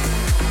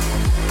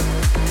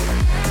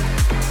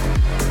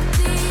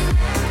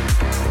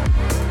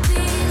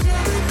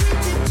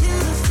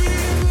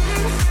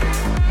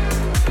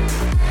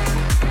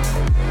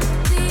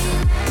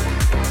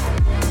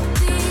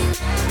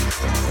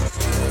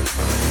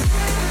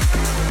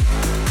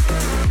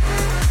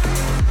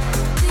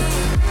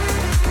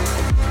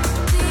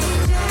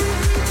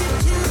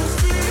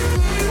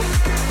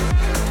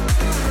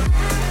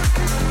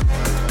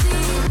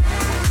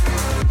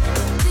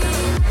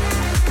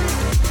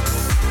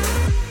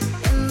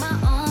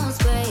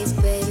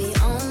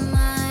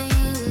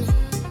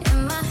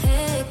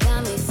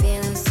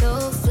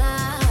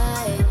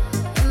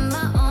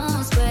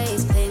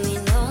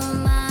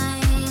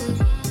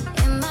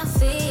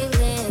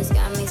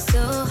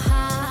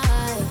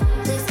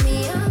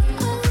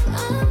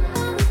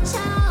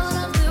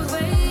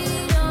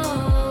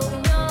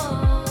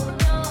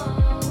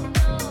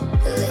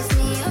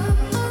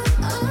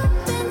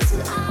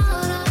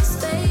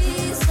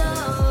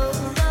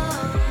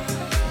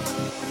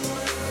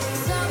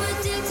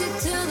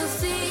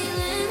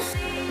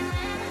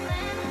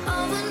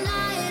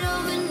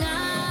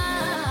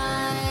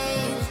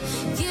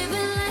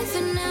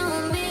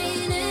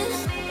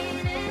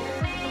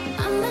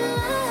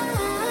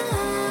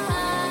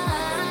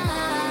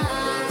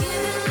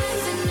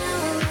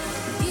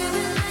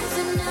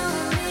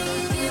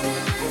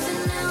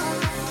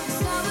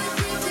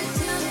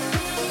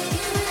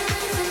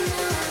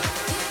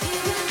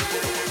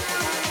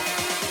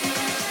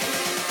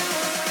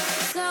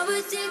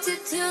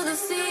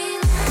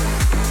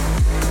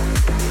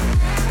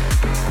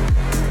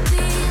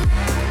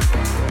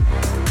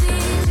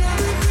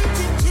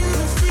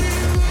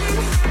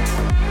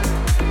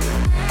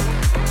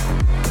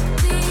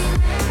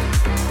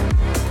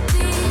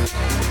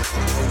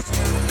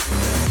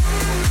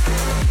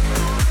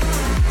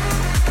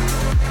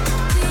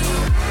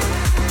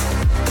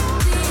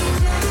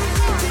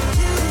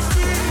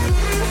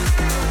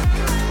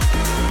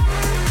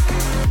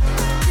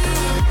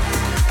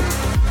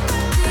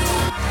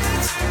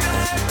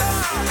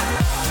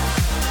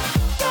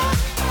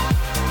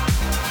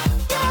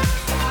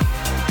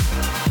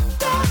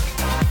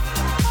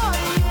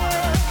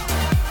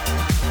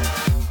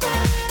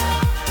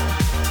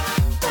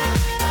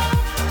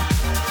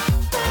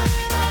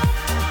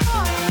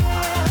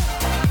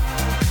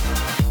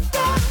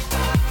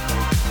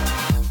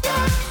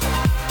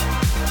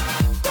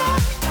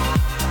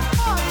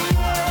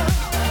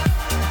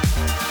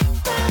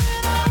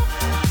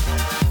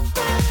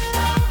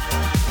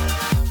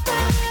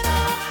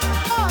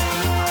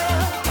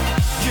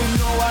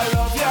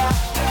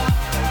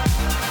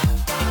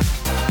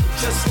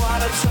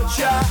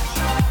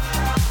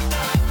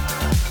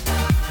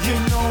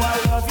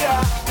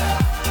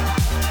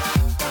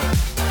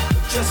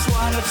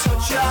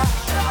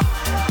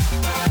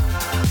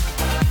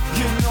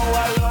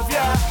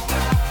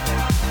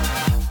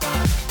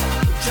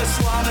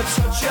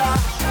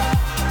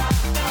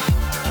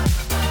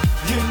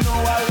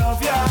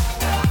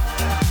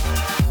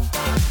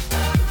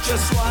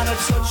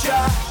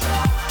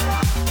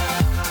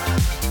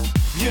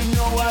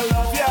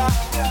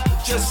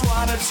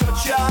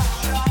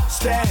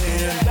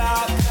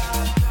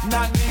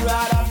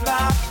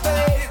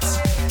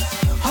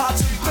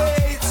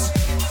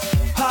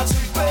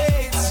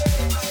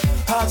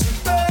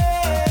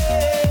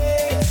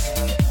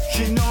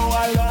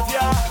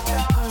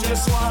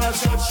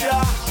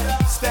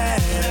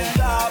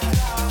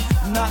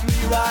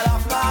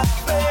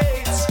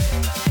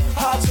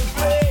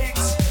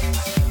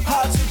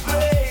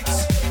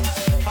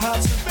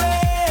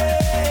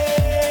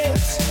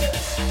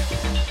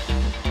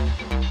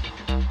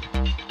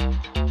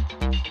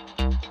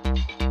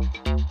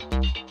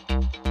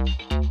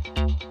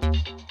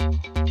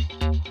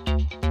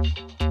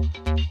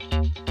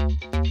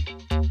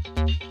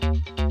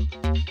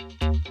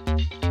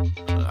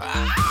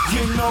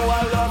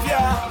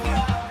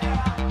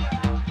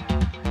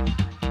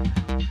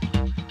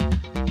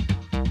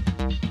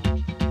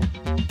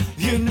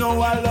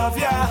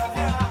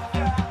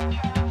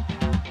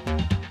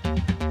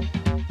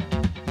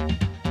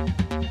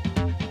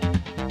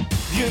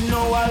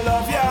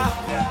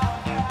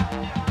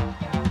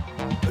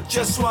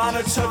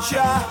 Touch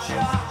ya,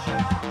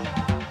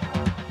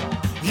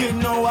 you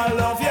know I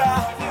love ya.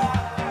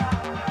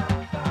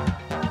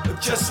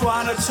 Just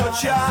wanna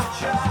touch ya.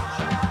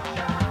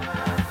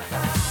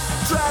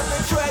 Drive me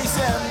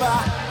crazy, my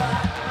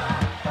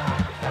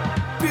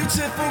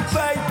beautiful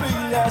baby.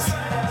 Let's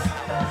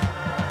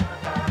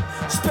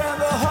spend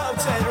the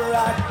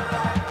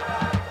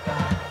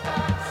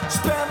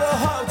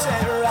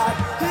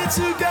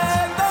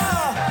together,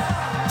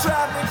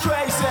 drive me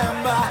crazy,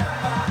 my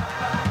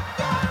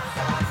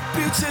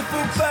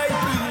beautiful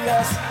baby.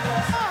 Let's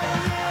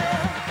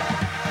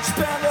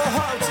spend the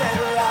whole day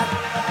like,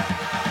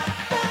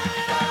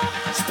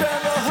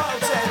 spend the whole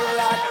day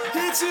like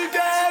here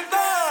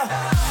together.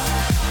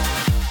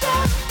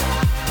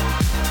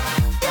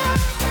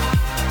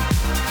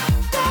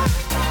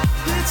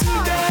 Here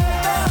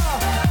together.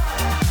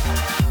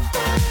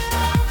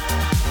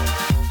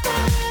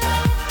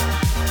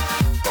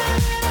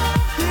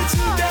 Here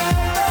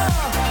together.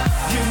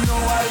 You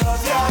know I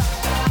love ya.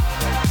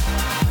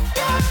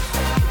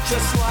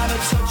 Just wanna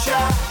touch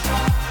ya.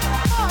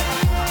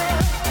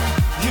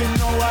 You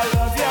know I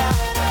love ya.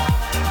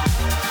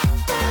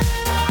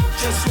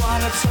 Just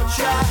wanna touch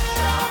ya.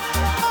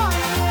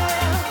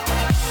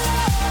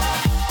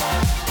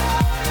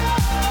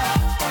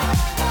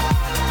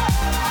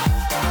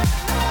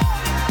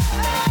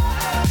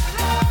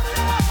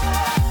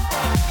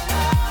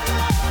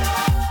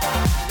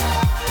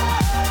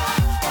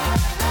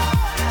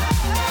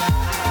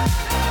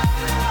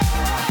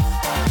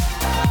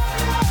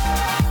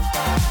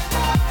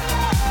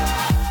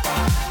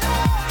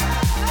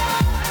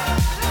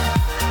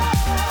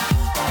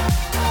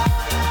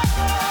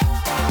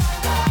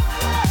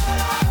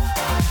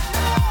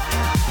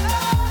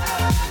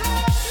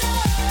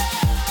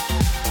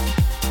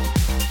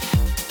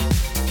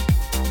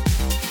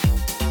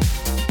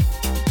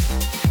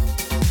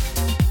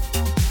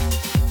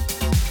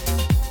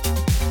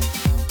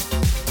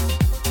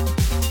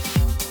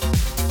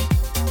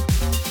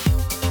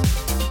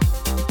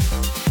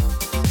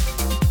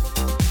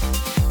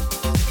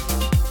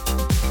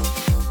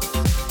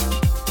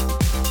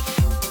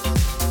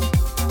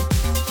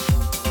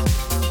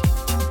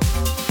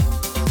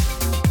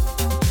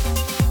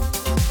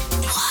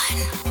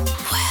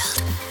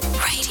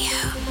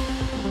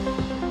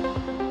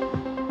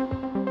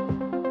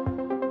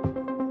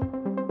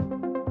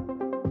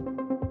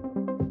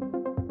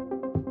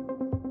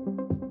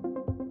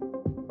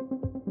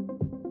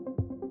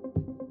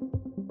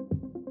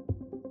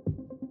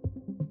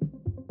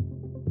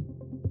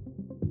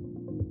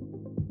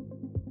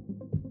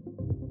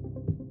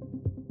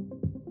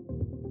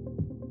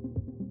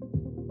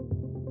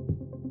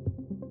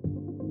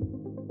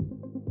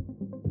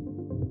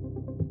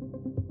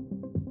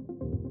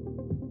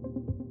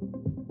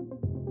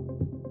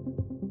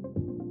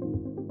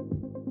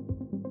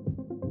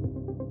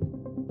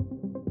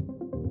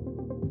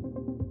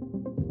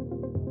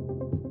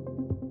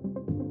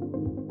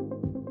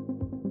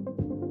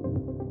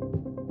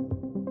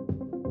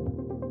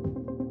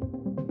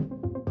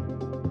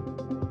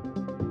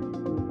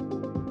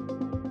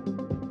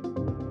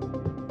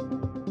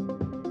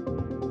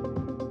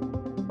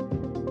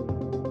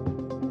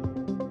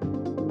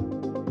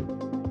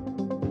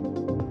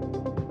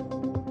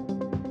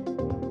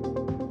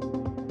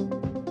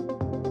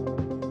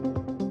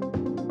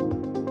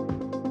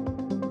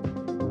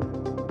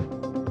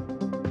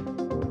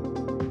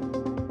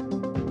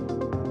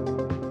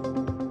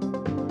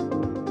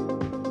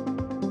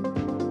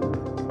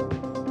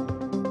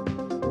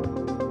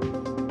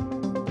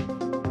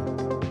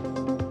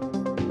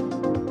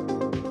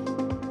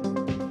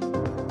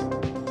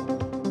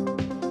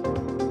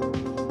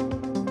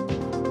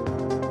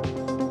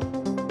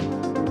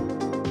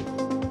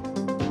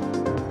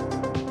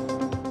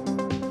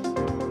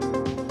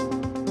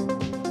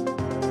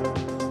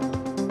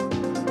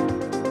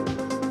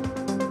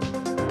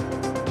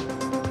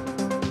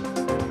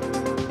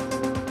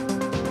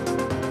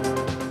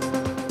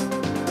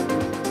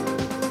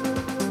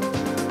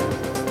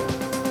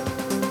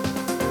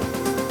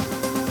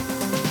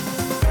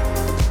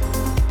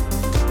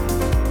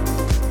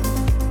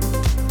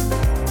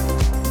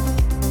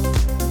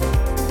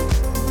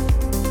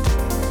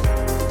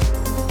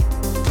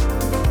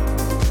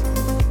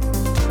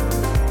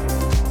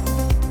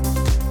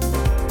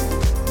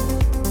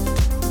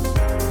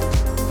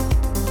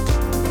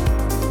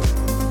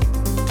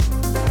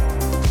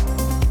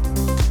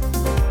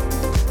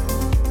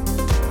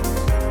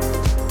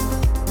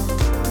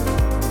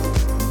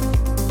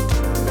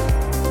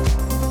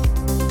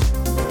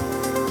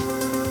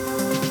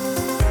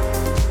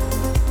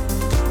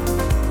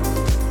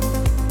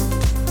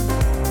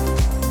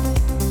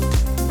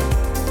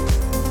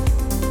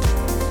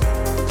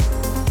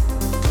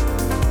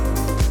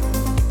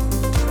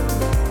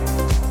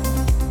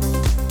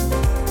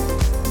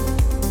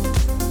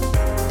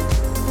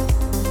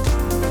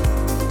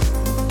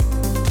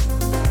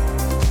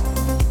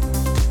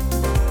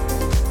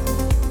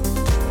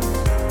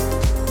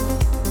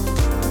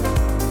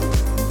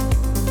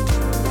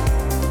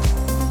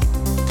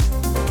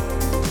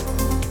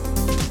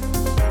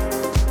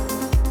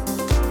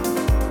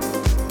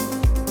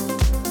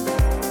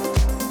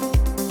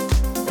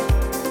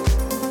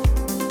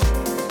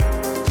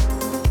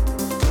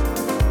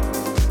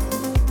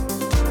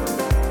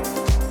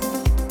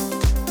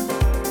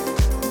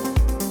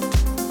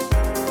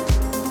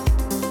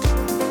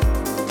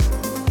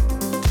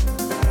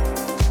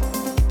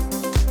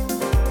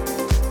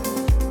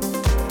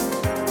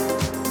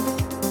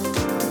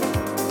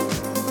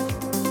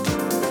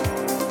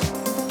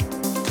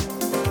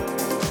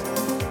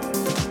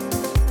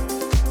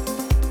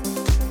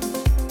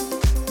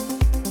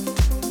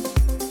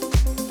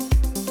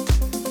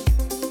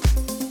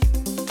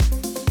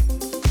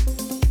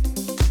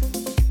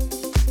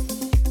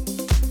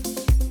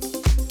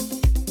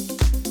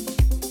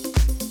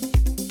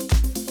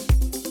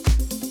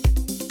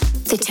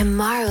 The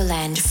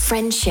Tomorrowland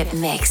Friendship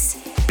Mix.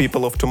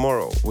 People of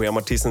Tomorrow, we are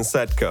Matisse and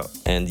Sadko.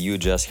 And you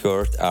just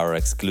heard our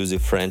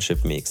exclusive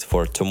friendship mix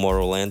for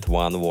Tomorrowland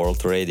One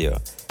World Radio.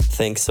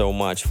 Thanks so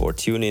much for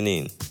tuning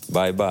in.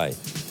 Bye bye.